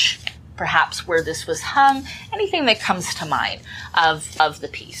message, perhaps where this was hung, anything that comes to mind of the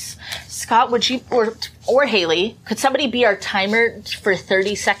piece. Scott, would you, or Haley, could somebody be our timer for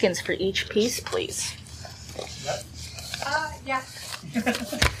 30 seconds for each piece, please? Yeah.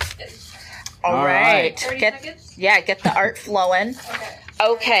 All right. 30 Get, seconds? yeah, get the art flowing.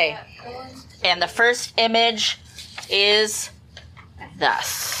 Okay. Going. And the first image is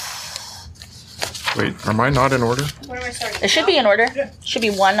thus. Wait, am I not in order? Where am I starting? It should be in order. Should be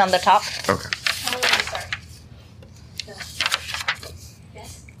one on the top. Okay. How do I start?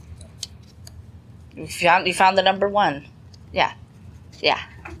 Yes. You found the number one. Yeah. Yeah.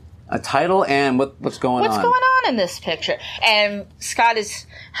 A title and what's going What's on? going on in this picture? And Scott is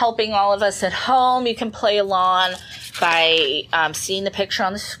helping all of us at home. You can play along by seeing the picture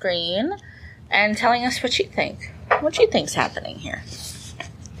on the screen and telling us what you think. What you think's happening here?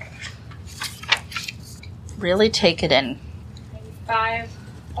 Really take it in. 5,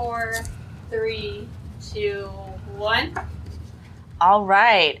 4, 3, 2, 1. All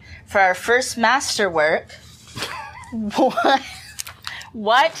right. For our first masterwork, what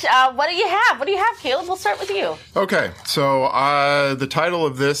do you have? What do you have, Caleb? We'll start with you. Okay, so the title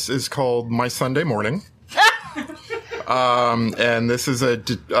of this is called My Sunday Morning. And this is a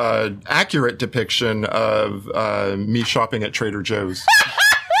accurate depiction of me shopping at Trader Joe's.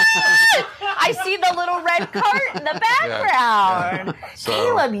 I see the little red cart in the background. Yeah. So-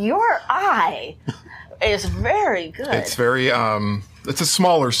 Caleb, your eye is very good. It's very, it's a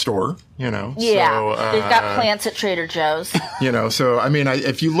smaller store, you know. yeah, So, they've got plants at Trader Joe's. You know, so I mean,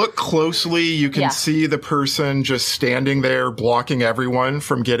 if you look closely, you can Yeah. see the person just standing there blocking everyone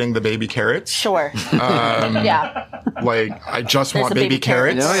from getting the baby carrots. Sure. Yeah. Like, I just There's want the baby baby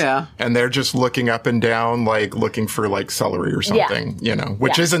carrots. Oh, yeah. And they're just looking up and down, like looking for like celery or something, you know,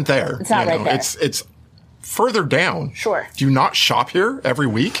 which Yeah. isn't there. It's not you right know. there. It's further down. Sure. Do you not shop here every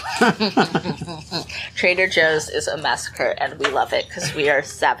week? Trader Joe's is a massacre, and we love it because we are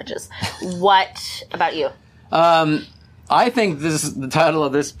savages. What about you? I think the title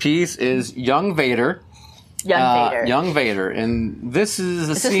of this piece is Young Vader. Young Vader. Young Vader, and this is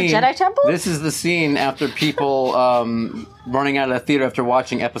the Is this the scene. Jedi Temple? This is the scene after people running out of the theater after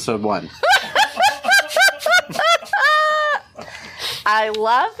watching Episode 1. I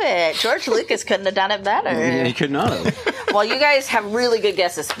love it. George Lucas couldn't have done it better. He could not have. Well, you guys have really good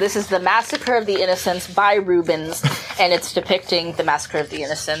guesses. This is The Massacre of the Innocents by Rubens, and it's depicting the Massacre of the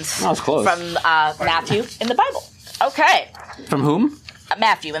Innocents That was close. from Matthew in the Bible. Okay. From whom?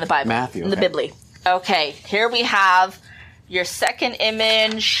 Matthew in the Bible. Matthew, In the okay. Bibli. Okay, here we have your second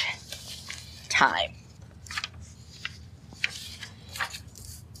image. Time.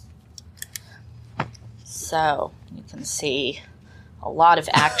 So, you can see a lot of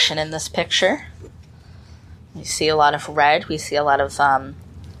action in this picture. We see a lot of red. We see a lot of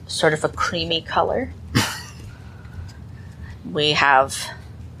sort of a creamy color. We have,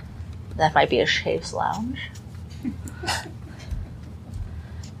 that might be a Shaves Lounge.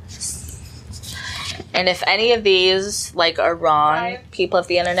 And if any of these are wrong, people of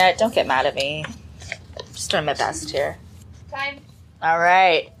the internet, don't get mad at me. Just doing my best here. Time. All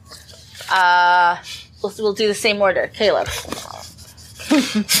right. We'll do the same order. Caleb.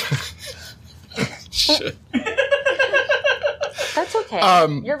 Shit. That's okay.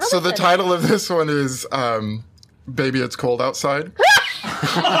 You're really So the good. title of this one is Baby It's Cold Outside.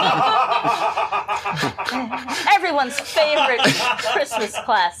 Everyone's favorite Christmas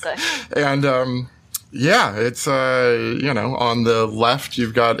classic. And Yeah, it's, on the left,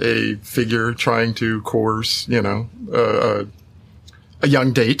 you've got a figure trying to coerce, a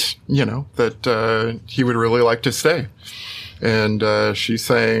young date, that he would really like to stay. And she's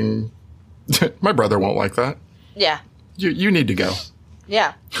saying, my brother won't like that. Yeah. You need to go.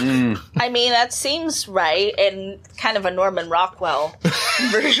 Yeah. I mean, that seems right, and kind of a Norman Rockwell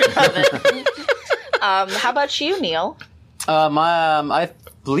version of it. How about you, Neil? I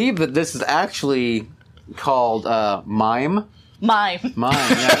believe that this is actually called Mime. Mime.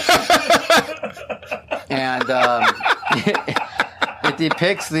 Yes. And it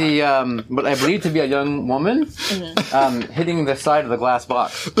depicts what I believe to be a young woman hitting the side of the glass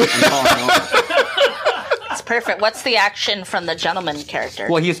box and falling over. That's perfect. What's the action from the gentleman character?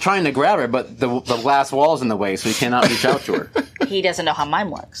 Well, he's trying to grab her, but the glass wall's in the way, so he cannot reach out to her. He doesn't know how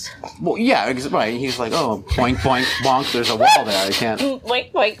mime works. Well, yeah, right. He's like, oh, boink, boink, bonk, there's a wall there. I can't...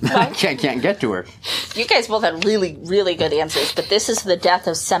 Wait, can't get to her. You guys both had really, really good answers, but this is The Death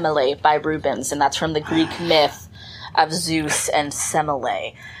of Semele by Rubens, and that's from the Greek myth of Zeus and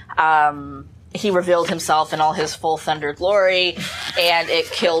Semele. He revealed himself in all his full thunder glory, and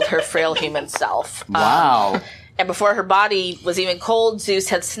it killed her frail human self. Wow. And before her body was even cold, Zeus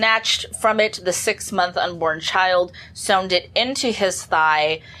had snatched from it the 6-month unborn child, sewn it into his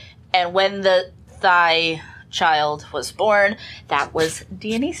thigh, and when the thigh child was born, that was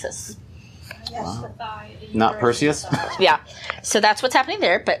Dionysus. Yes, the thigh. the Not uterus, Perseus? the thigh. Yeah. So that's what's happening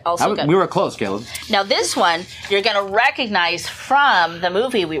there, but also good. We were close, Caleb. Now this one, you're going to recognize from the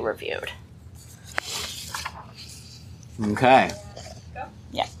movie we reviewed. Okay.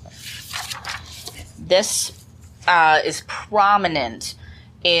 Yeah. This is prominent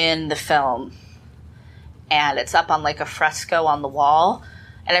in the film, and it's up on like a fresco on the wall.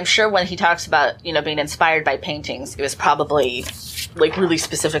 And I'm sure when he talks about, being inspired by paintings, it was probably like really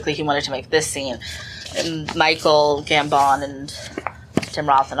specifically he wanted to make this scene. And Michael Gambon and Tim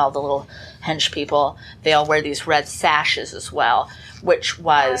Roth and all the little hench people, they all wear these red sashes as well, which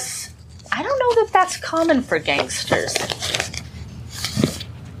was, I don't know that that's common for gangsters.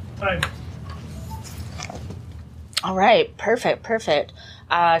 Time. All right, perfect.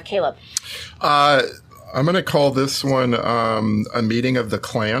 Caleb. I'm going to call this one a meeting of the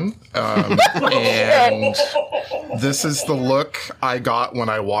Klan. And this is the look I got when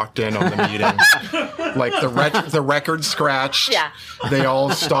I walked in on the meeting. Like the record scratched. Yeah. They all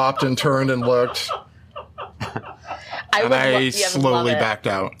stopped and turned and looked. I slowly backed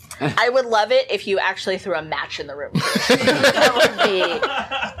out. I would love it if you actually threw a match in the room. That would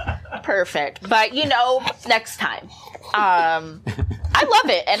be perfect. But, next time. I love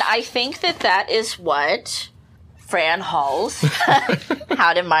it. And I think that is what Fran Halls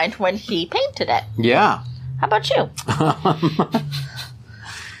had in mind when he painted it. Yeah. How about you?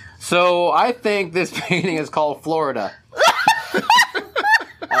 So I think this painting is called Florida.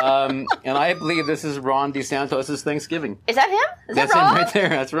 And I believe this is Ron DeSantos' Thanksgiving. Is that him? Is That's that Ron? him right there.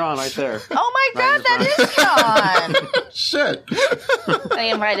 That's Ron right there. Oh my God, that is Ron. Shit. They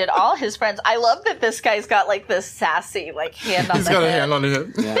invited all his friends. I love that this guy's got like this sassy hand on He's the got a hip. hand on his hip.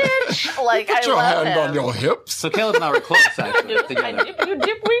 Yeah. Bitch. Like, Put I your love hand him. on your hips. So Caleb and I were close, actually, I together. dip, you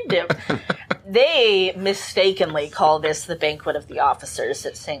dip, we dip. They mistakenly call this the banquet of the officers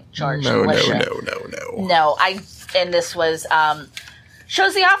at St. George No. Militia. No, and this was,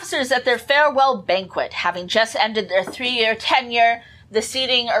 shows the officers at their farewell banquet, having just ended their 3-year tenure. The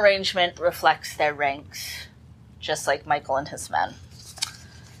seating arrangement reflects their ranks, just like Michael and his men.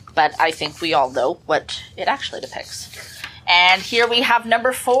 But I think we all know what it actually depicts. And here we have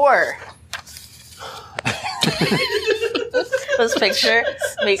number 4. This picture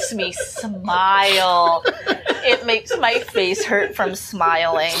makes me smile. It makes my face hurt from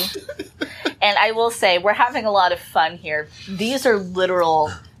smiling. And I will say, we're having a lot of fun here. These are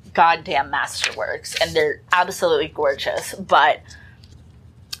literal goddamn masterworks, and they're absolutely gorgeous. But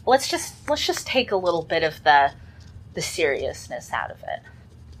let's just take a little bit of the seriousness out of it.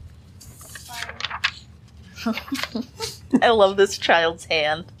 I love this child's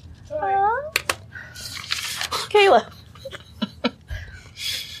hand. Aww. Kayla.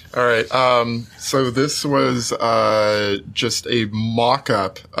 All right. So this was just a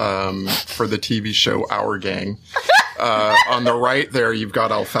mock-up for the TV show Our Gang. On the right there, you've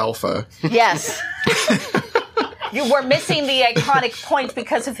got Alfalfa. Yes. You were missing the iconic point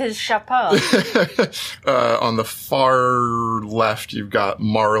because of his chapeau. On the far left, you've got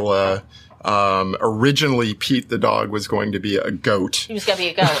Marla. Originally, Pete the dog was going to be a goat. He was going to be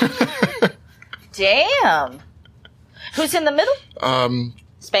a goat. Damn. Who's in the middle?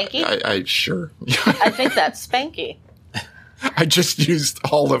 Spanky? I sure. I think that's Spanky. I just used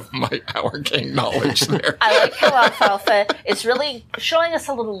all of my Our King knowledge there. I like how Alfalfa is really showing us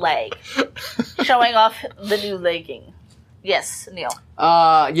a little leg. Showing off the new legging. Yes, Neil.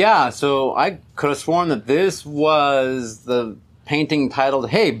 Yeah, so I could have sworn that this was the painting titled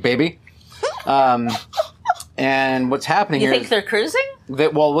Hey Baby. And what's happening You here think they're cruising?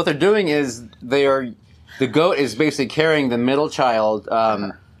 well, what they're doing is the goat is basically carrying the middle child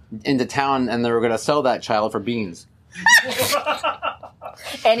into town, and they're going to sell that child for beans.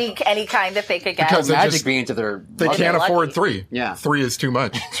 Any kind that they could get. Because Magic beans if they're They lucky. can't lucky. afford 3. Yeah. 3 is too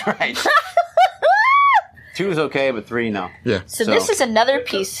much. That's right. 2 is okay, but 3 no. Yeah. So this is another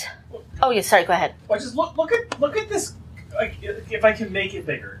piece. Oh, yeah, sorry, go ahead. Well, just look at this. Like, if I can make it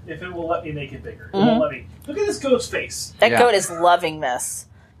bigger, if it will let me make it bigger, it won't let me. Look at this goat's face. That Yeah. goat is loving this.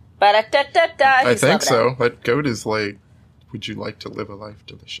 Ba-da-da-da-da. I He's think loving so. That goat is like, would you like to live a life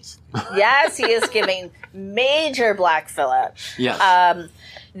deliciously? it. Yes, he is giving major black fillet. Yes.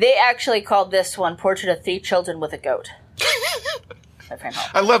 They actually called this one Portrait of 3 Children with a Goat. My friend Hall.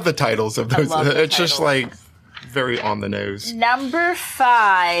 I love the titles of those. love the It's just titles. like very on the nose. Number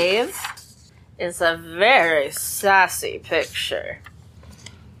 5 is a very sassy picture.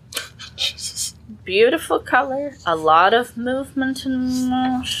 Jesus. Beautiful color, a lot of movement and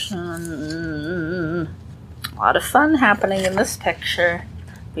motion. A lot of fun happening in this picture.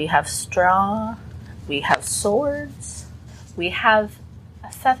 We have straw, we have swords, we have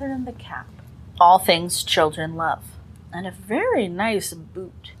a feather in the cap. All things children love. And a very nice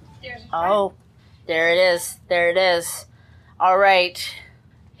boot. Oh, there it is. There it is. All right.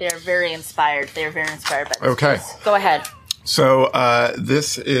 They're very inspired. They're very inspired by this. Okay. piece. Go ahead. So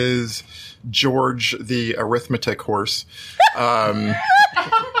this is George the arithmetic horse.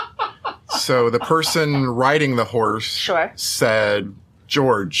 So the person riding the horse Sure. said,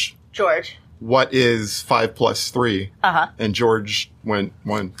 George, George. what is 5 plus 3? Uh-huh. And George went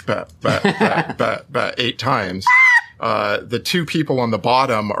 1, bat, 8 times. The 2 people on the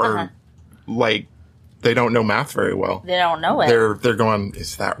bottom are like, they don't know math very well. They don't know it. They're going,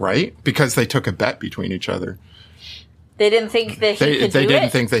 is that right? Because they took a bet between each other. They didn't think that he could They do didn't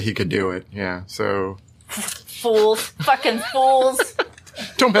it. think that he could do it. Yeah. So Fools. Fucking fools.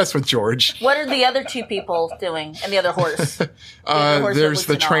 don't mess with George. What are the other 2 people doing? And the other horse? The other horse that There's was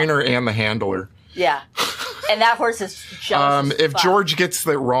the in awe. trainer and the handler. Yeah. And that horse is jealous. as If fuck. George gets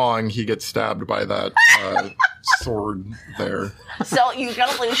that wrong, he gets stabbed by that sword there. So you're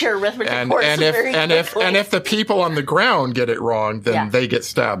gonna lose your arithmetic And horse and very quickly. if the people on the ground get it wrong, then Yeah. they get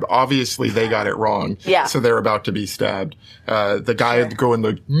stabbed. Obviously, they got it wrong. Yeah. So they're about to be stabbed. The guy going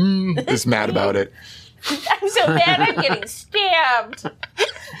like is mad about it. I'm so mad I'm getting stabbed.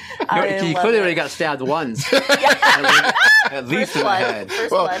 He love clearly it. already got stabbed once. At least in the blood. head.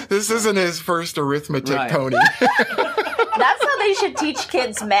 First Well, blood. this isn't his first arithmetic Right. pony. That's how they should teach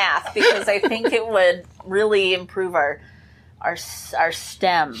kids math because I think it would really improve our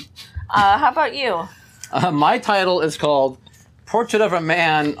STEM. How about you? My title is called Portrait of a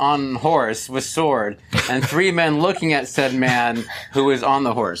Man on Horse with Sword, and 3 men looking at said man who is on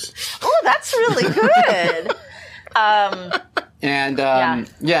the horse. Oh, that's really good. And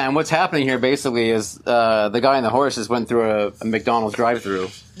Yeah. and what's happening here basically is the guy on the horse just went through a McDonald's drive-through.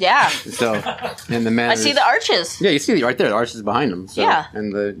 Yeah. So, and the man I see is- the arches. Yeah, you see it right there. The arch is behind him. So, Yeah.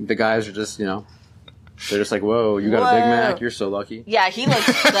 And the guys are just, they're just like, whoa, you got a Big Whoa. Mac? You're so lucky. Yeah, he looks.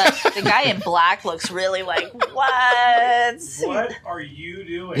 The guy in black looks really like what? What are you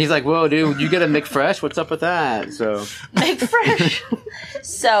doing? He's like, whoa, dude, you get a McFresh? What's up with that? So, Make fresh.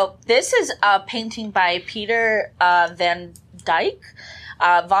 So this is a painting by Peter Van Dyke.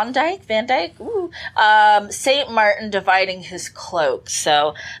 Van Dyke. Ooh. Saint Martin dividing his cloak.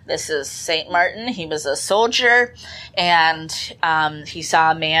 So this is Saint Martin. He was a soldier, and he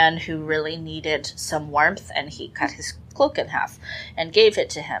saw a man who really needed some warmth, and he cut his cloak in half and gave it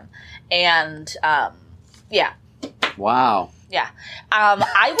to him. And yeah. wow. Yeah.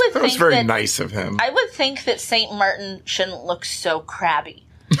 I would That was think very that nice of him. I would think that Saint Martin shouldn't look so crabby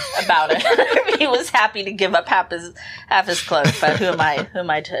about it. He was happy to give up half his cloak, but who am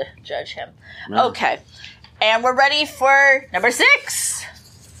I to judge him? No. Okay. And we're ready for number 6.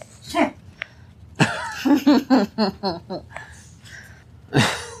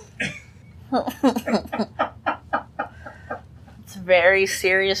 It's a very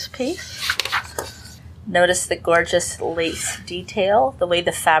serious piece. Notice the gorgeous lace detail, the way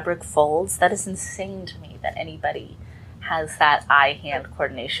the fabric folds. That is insane to me that anybody has that eye-hand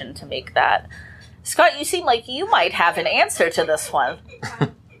coordination to make that. Scott, you seem like you might have an answer to this one.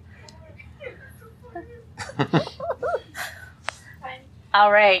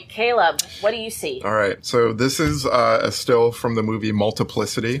 All right, Caleb, what do you see? All right, so this is a still from the movie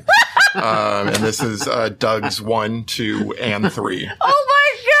Multiplicity. And this is Doug's 1, 2, and 3. Oh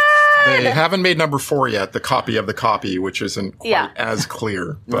my God! They haven't made number 4 yet, the copy of the copy, which isn't quite as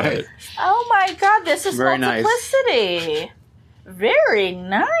clear. But Right. Oh my God, this is Very nice. Multiplicity. Very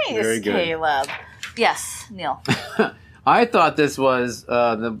nice, Very good. Caleb. Yes, Neil. I thought this was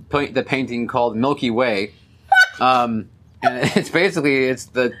the painting called Milky Way, and it's basically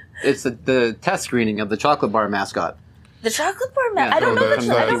the test screening of the chocolate bar mascot. The chocolate bar man. Yeah, I don't know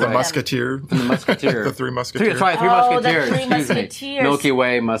the the Musketeer. The Musketeer. The 3 Musketeers. Three Oh, the Musketeers. Three Excuse me. Musketeers. Milky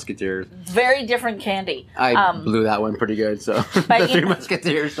Way Musketeers. Very different candy. I blew that one pretty good. So the Three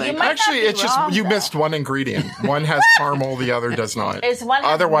Musketeers thing. might- Actually, not be it's just wrong, you though. missed one ingredient. One has caramel, the other does not. Is one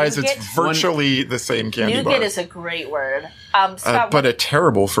have Otherwise, nougat? it's virtually the same candy Nougat bar. is a great word. Scott, But a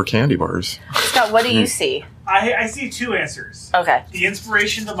terrible for candy bars. Scott, what do you see? I see 2 answers. Okay. The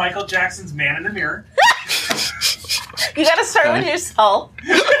inspiration to Michael Jackson's Man in the Mirror. You got to start with yourself.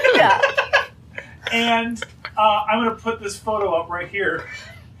 Yeah. And I'm going to put this photo up right here.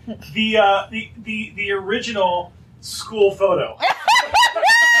 The original school photo.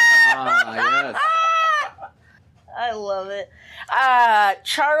 Yes. I love it.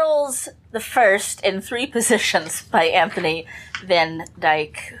 Charles the First in 3 Positions by Anthony Van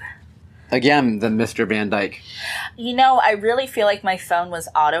Dyke. Again, the Mr. Van Dyke. You know, I really feel like my phone was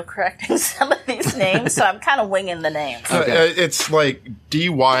auto-correcting some of these names, so I'm kind of winging the names. Okay. It's like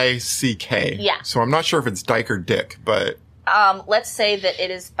D-Y-C-K. Yeah. So I'm not sure if it's Dyke or Dick, but Let's say that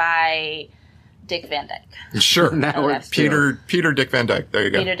it is by Dick Van Dyke. sure. That Oh, works that's too. Peter Dick Van Dyke. There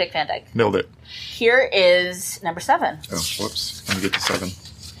you go. Peter Dick Van Dyke. Nailed it. Here is number 7. Oh, whoops. Let me get to 7.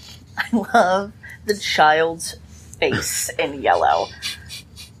 I love the child's face in yellow.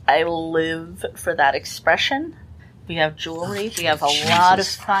 I live for that expression. We have jewelry. We have a lot of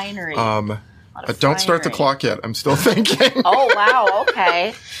finery. Lot of Don't start the finery. clock yet. I'm still thinking. Oh, wow.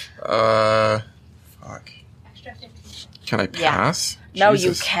 Okay. Fuck. Can I Yeah. pass? No,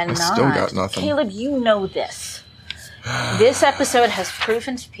 Jesus, you cannot. I still got nothing. Caleb, you know this. This episode has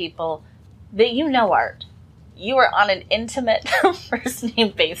proven to people that you know art. You are on an intimate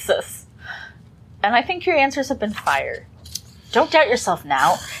first-name basis. And I think your answers have been fire. Don't doubt yourself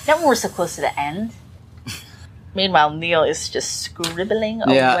now. Not when we're so close to the end. Meanwhile, Neil is just scribbling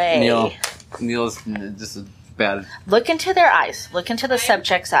Yeah, away. Neil's just as bad. Look into their eyes. Look into the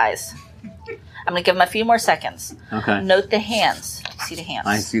subject's eyes. I'm going to give them a few more seconds. Okay. Note the hands. See the hands.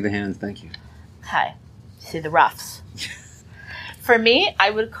 I see the hands. Thank you. Okay. See the roughs. For me, I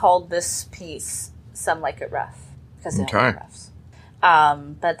would call this piece Some Like It Rough. Because they don't Okay. like roughs.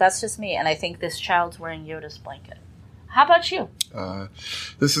 But that's just me, and I think this child's wearing Yoda's blanket. How about you?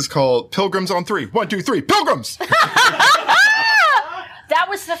 This is called Pilgrims on 3. 1, 2, 3. Pilgrims! That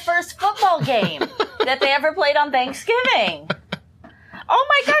was the first football game that they ever played on Thanksgiving. Oh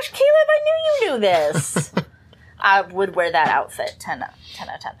my gosh, Caleb, I knew you knew this. I would wear that outfit 10 out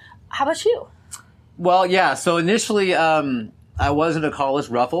of 10. How about you? Well, yeah. So initially, I wasn't to call this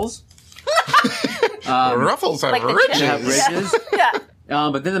Ruffles. Ruffles have Like the riches. Have riches. Yeah.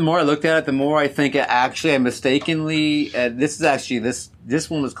 But then the more I looked at it, the more I think I mistakenly. This is actually this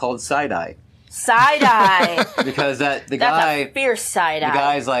one was called side eye Side eye. because the That's guy a fierce side eye. the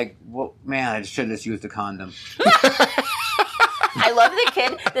guy's like, well, man, I should have just used a condom. I love the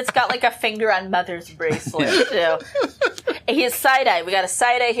kid that's got like a finger on mother's bracelet too. He's side eye. We got a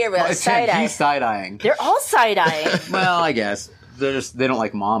side eye here. We got a side eye. He's side eyeing. They're all side eyeing. Well, I guess they don't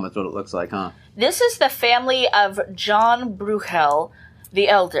like mom. That's what it looks like, huh? This is the family of John Bruchel the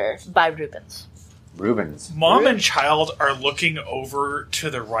Elder by Rubens. Rubens. Mom and child are looking over to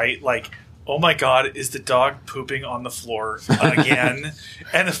the right, like, oh my god, is the dog pooping on the floor again?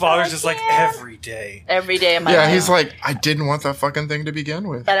 And the father's just like, every day. Every day of my Yeah, life. he's like, I didn't want that fucking thing to begin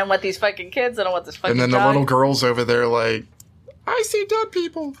with. I don't want these fucking kids. I don't want this fucking And then the dog. little girl's over there like, I see dead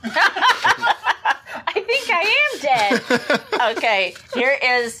people. I think I am dead. Okay, here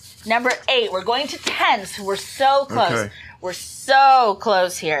is number 8. We're going to 10, so we're so close. Okay. We're so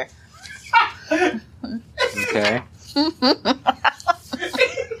close here. Okay.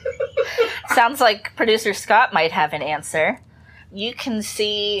 Sounds like producer Scott might have an answer. You can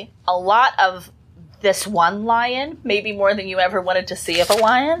see a lot of this one lion, maybe more than you ever wanted to see of a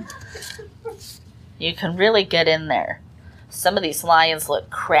lion. You can really get in there. Some of these lions look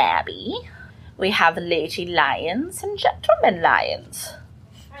crabby. We have lady lions and gentleman lions.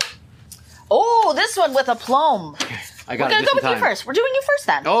 Oh, this one with a plum. I We're got going it to go just in with you time. first. We're doing you first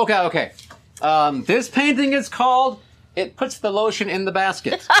then. Okay. This painting is called "It Puts the Lotion in the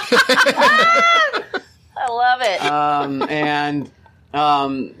Basket," I love it. and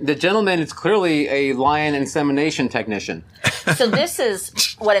The gentleman is clearly a lion insemination technician. So this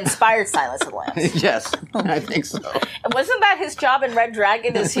is what inspired Silence of the Lambs. Yes, I think so. And wasn't that his job in Red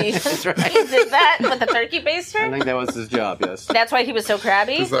Dragon? Is he, That's right. he did that with the turkey I baster? think that was his job, yes. That's why he was so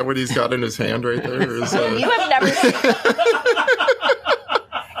crabby? Is that what he's got in his hand right there? Or is You have never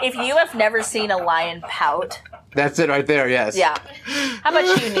If you have never seen a lion pout, That's it right there, yes. yeah. How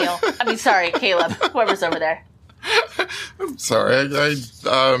about you, Neil? I mean, sorry, Caleb, whoever's over there. Sorry,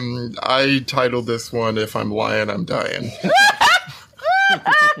 I titled this one "If I'm Lying, I'm Dying."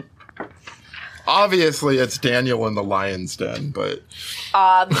 Obviously, it's Daniel in the Lion's Den, but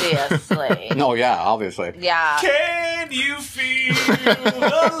Obviously. Oh, yeah, obviously. Yeah. Can you feel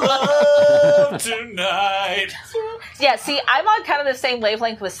the love tonight? Yeah, see, I'm on kind of the same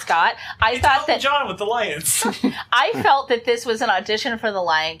wavelength with Scott. I thought Elton that John with the Lions. I felt that this was an audition for The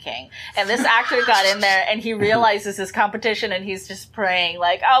Lion King. And this actor got in there and he realizes his competition and he's just praying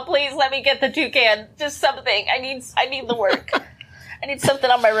like, oh, please let me get the toucan. Just something. I need the work. I need something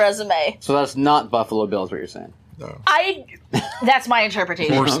on my resume. So that's not Buffalo Bill, is what you're saying. no. That's my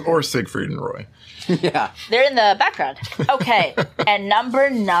interpretation. Or Siegfried and Roy. Yeah. They're in the background. Okay. And number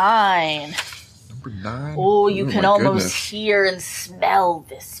 9. Number 9. Oh, you can my almost goodness. hear and smell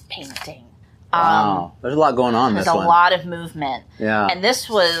this painting. Wow. There's a lot going on in There's this a one. lot of movement. Yeah. And this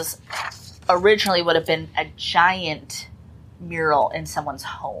was originally would have been a giant mural in someone's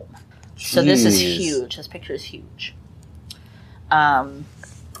home. So this is Jeez. huge. This picture is huge.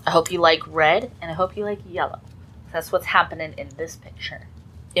 I hope you like red and I hope you like yellow. That's what's happening in this picture.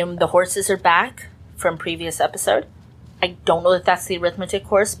 And the horses are back from previous episode. I don't know if that's the arithmetic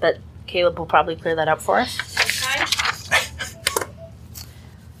horse, but Caleb will probably clear that up for us.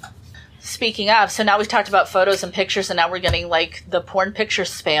 Speaking of, so now we've talked about photos and pictures, and now we're getting like the porn picture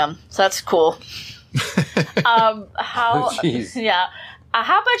spam. So that's cool. How? Oh, jeez. Yeah.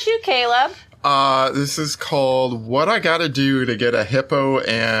 How about you, Caleb? This is called "What I Gotta Do to Get a Hippo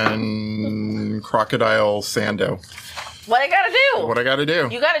and Crocodile Sando." What I gotta do? What I gotta do?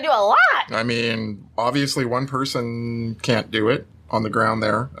 You gotta do a lot. I mean, obviously one person can't do it on the ground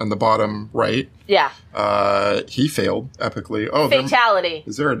there on the bottom right. Yeah. He failed epically. Oh, Fatality.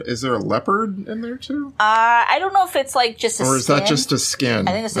 is there a leopard in there too? I don't know if it's like just a Or is skin. that just a skin?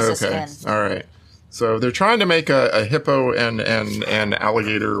 I think it's just a skin. All right. So they're trying to make a hippo and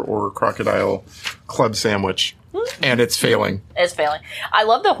alligator or crocodile club sandwich, and it's failing. It's failing. I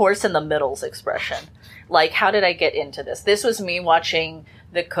love the horse in the middle's expression. Like, how did I get into this? This was me watching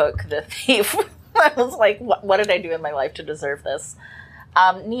The Cook, The Thief. I was like, what did I do in my life to deserve this?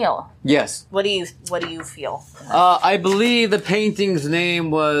 Neil, Yes. what do you feel? I believe the painting's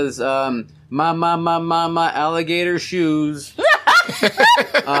name was My Alligator Shoes.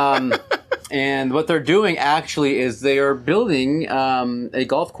 And what they're doing actually is they are building a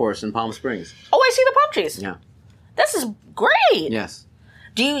golf course in Palm Springs. Oh, I see the palm trees. Yeah. This is great. Yes.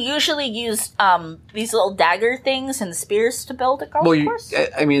 Do you usually use these little dagger things and spears to build a golf Well, course?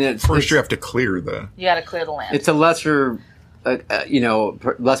 I mean, First, you have to clear the. You got to clear the land. it's a lesser,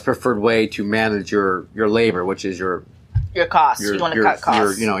 less preferred way to manage your labor, which is your Your costs. You want to cut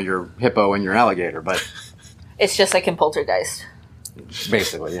costs. your hippo and your alligator, but It's just like in Poltergeist.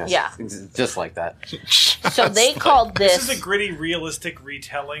 basically, yes. Yeah. It's just like that. So they called This this. is a gritty, realistic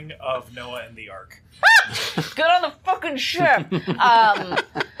retelling of Noah and the Ark. Good on the fucking ship.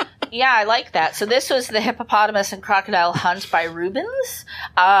 Yeah, I like that. So this was the hippopotamus and crocodile hunt by Rubens.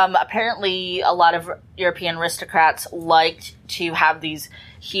 Apparently, a lot of European aristocrats liked to have these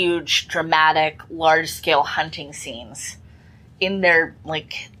huge, dramatic, large-scale hunting scenes in their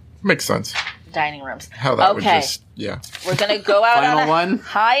Makes sense. dining rooms. How that would Okay, just we're gonna go out Final on a one?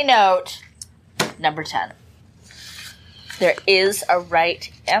 high note. Number 10. There is a right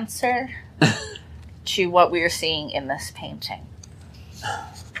answer to what we are seeing in this painting.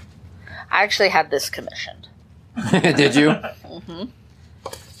 I actually had this commissioned. Did you?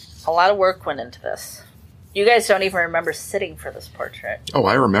 A lot of work went into this. You guys don't even remember sitting for this portrait. Oh,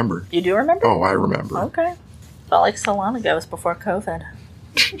 I remember. You do remember? Oh, I remember. Okay. Felt like so long ago. It was before COVID.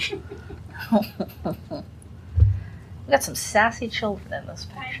 We got some sassy children in this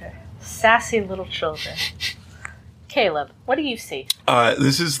picture. Sassy little children. Caleb, what do you see?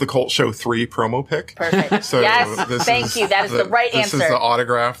 This is the Cult Show 3 promo pic. Perfect. So yes, this thank is you. That is the right This answer. is the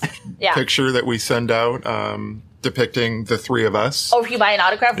autograph Yeah. picture that we send out depicting the three of us. Oh, if you buy an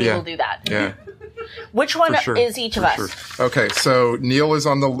autograph, we Yeah. will do that. Yeah, Which one for sure. is each of For us? sure. Okay, so Neil is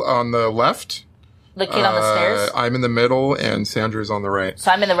on the left. The kid on the stairs? I'm in the middle, and Sandra's on the right.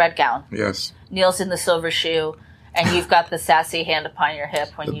 So I'm in the red gown. Yes. Neil's in the silver shoe, and you've got the sassy hand upon your hip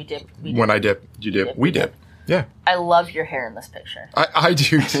when you dip. When I dip, you dip. We dip. Yeah. I love your hair in this picture. I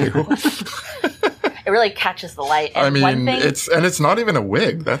do too. It really catches the light. And I mean, one thing, it's not even a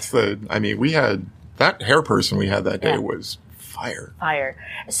wig. We had that hair person we had that day was fire. Fire.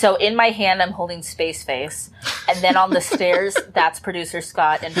 So in my hand, I'm holding Space Face. And then on the stairs, that's producer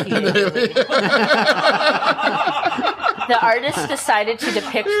Scott and PA Haley. The artist decided to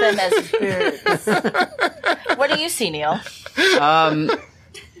depict them as birds. What do you see, Neil?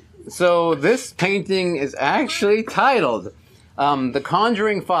 So this painting is actually titled The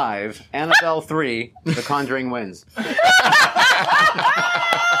Conjuring 5, Annabelle 3, The Conjuring Wins.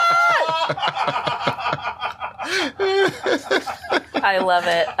 I love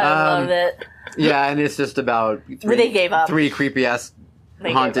it. I love it. Yeah, and it's just about They gave up. 3 creepy-ass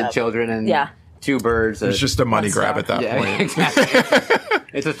They haunted gave up. children and Yeah. 2 birds. It's just a money grab at that yeah, point. exactly.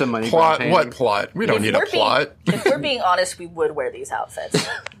 It's just a money Plot? grab What painting. plot? We don't need a plot. If we're being honest, we would wear these outfits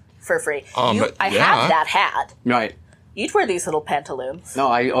for free. I yeah. have that hat. Right. You'd wear these little pantaloons. No,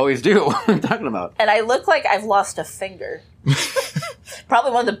 I always do. What are you talking about? And I look like I've lost a finger.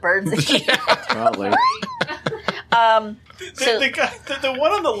 Probably one of the birds. Probably. So- The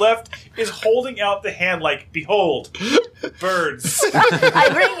one on the left is holding out the hand like, behold, birds. I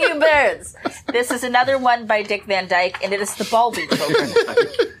bring you birds. This is another one by Dick Van Dyke, and it is the Balby children.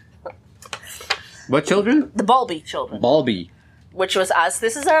 What children? The Balby children, Balby. which was us.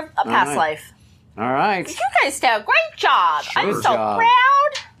 This is a past right. life. All right. You guys did a great job. I'm Sure so job.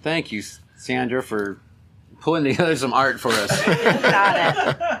 proud. Thank you, Sandra, for pulling together some art for us. Got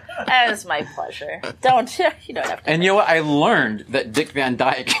it. That is my pleasure. You don't have to. And you know what? I learned that Dick Van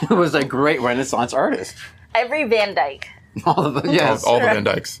Dyke was a great Renaissance artist. Every Van Dyke. All of them, yes. All the Van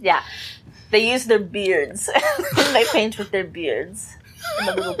Dykes. Yeah. They use their beards. They paint with their beards. And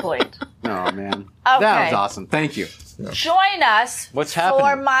a little point. Oh, man. Okay. That was awesome. Thank you. Join us What's for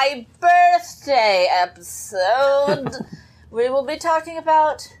happening? my birthday episode. We will be talking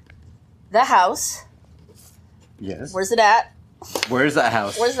about the house. Yes. Where's it at? Where's that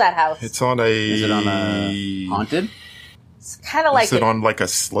house? Where's that house? It's on a. Is it on a haunted? It's kind of like Is it on like a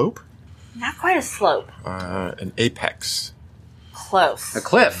slope? not quite a slope. An apex. Close. A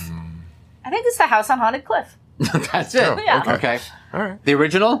cliff. I think it's the house on Haunted Cliff. That's it. Oh, Yeah. Okay. All right. The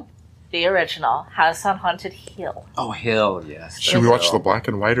original? The original House on Haunted Hill. Oh, Hill, yes. Should we watch the black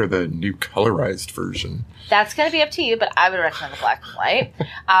and white or the new colorized version? That's going to be up to you, but I would recommend the black and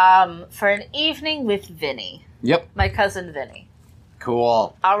white. For an evening with Vinny, Yep. my cousin Vinny.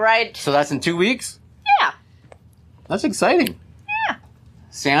 Cool. All right. So that's in 2 weeks? Yeah. That's exciting. Yeah.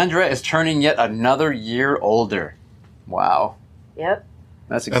 Sandra is turning yet another year older. Wow. Yep.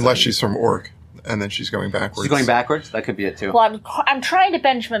 That's exciting. Unless she's from Orc, and then she's going backwards. She's going backwards? That could be it, too. Well, I'm trying to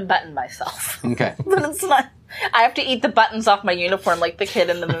Benjamin Button myself, Okay. but it's not. I have to eat the buttons off my uniform like the kid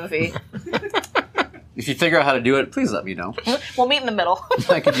in the movie. If you figure out how to do it, please let me know. We'll meet in the middle.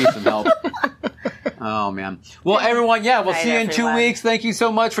 I could use some help. Oh, man. Well, everyone, yeah, we'll Night, see you in 2 everyone. weeks. Thank you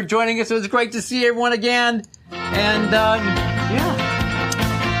so much for joining us. It was great to see everyone again. And, yeah.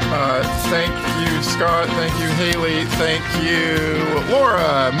 Thank you, Scott. Thank you, Haley. Thank you,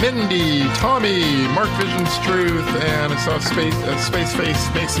 Laura, Mindy, Tommy, Mark Vision's Truth, and I saw Space Face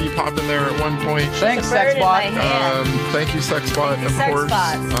Spacey pop in there at one point. Thanks, Bird in my Sexbot. hand. Thank you, Sexbot, of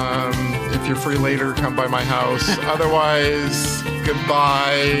Sexbot. course. If you're free later, come by my house. Otherwise,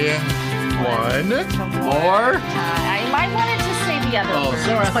 goodbye. One. More? I might wanted to say the other. Oh, word.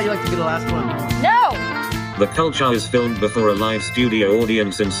 sorry. I thought you liked to be the last one. No. The Culture is filmed before a live studio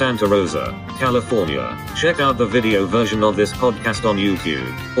audience in Santa Rosa, California. Check out the video version of this podcast on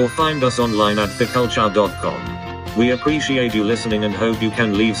YouTube, or find us online at theculture.com. We appreciate you listening and hope you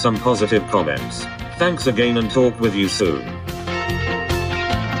can leave some positive comments. Thanks again and talk with you soon.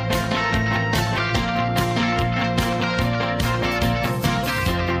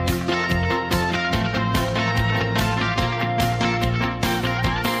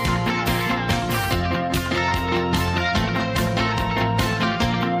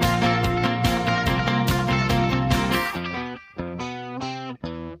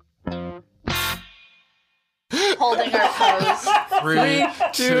 Holding our toes. Three,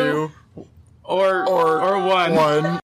 two, Or one. one.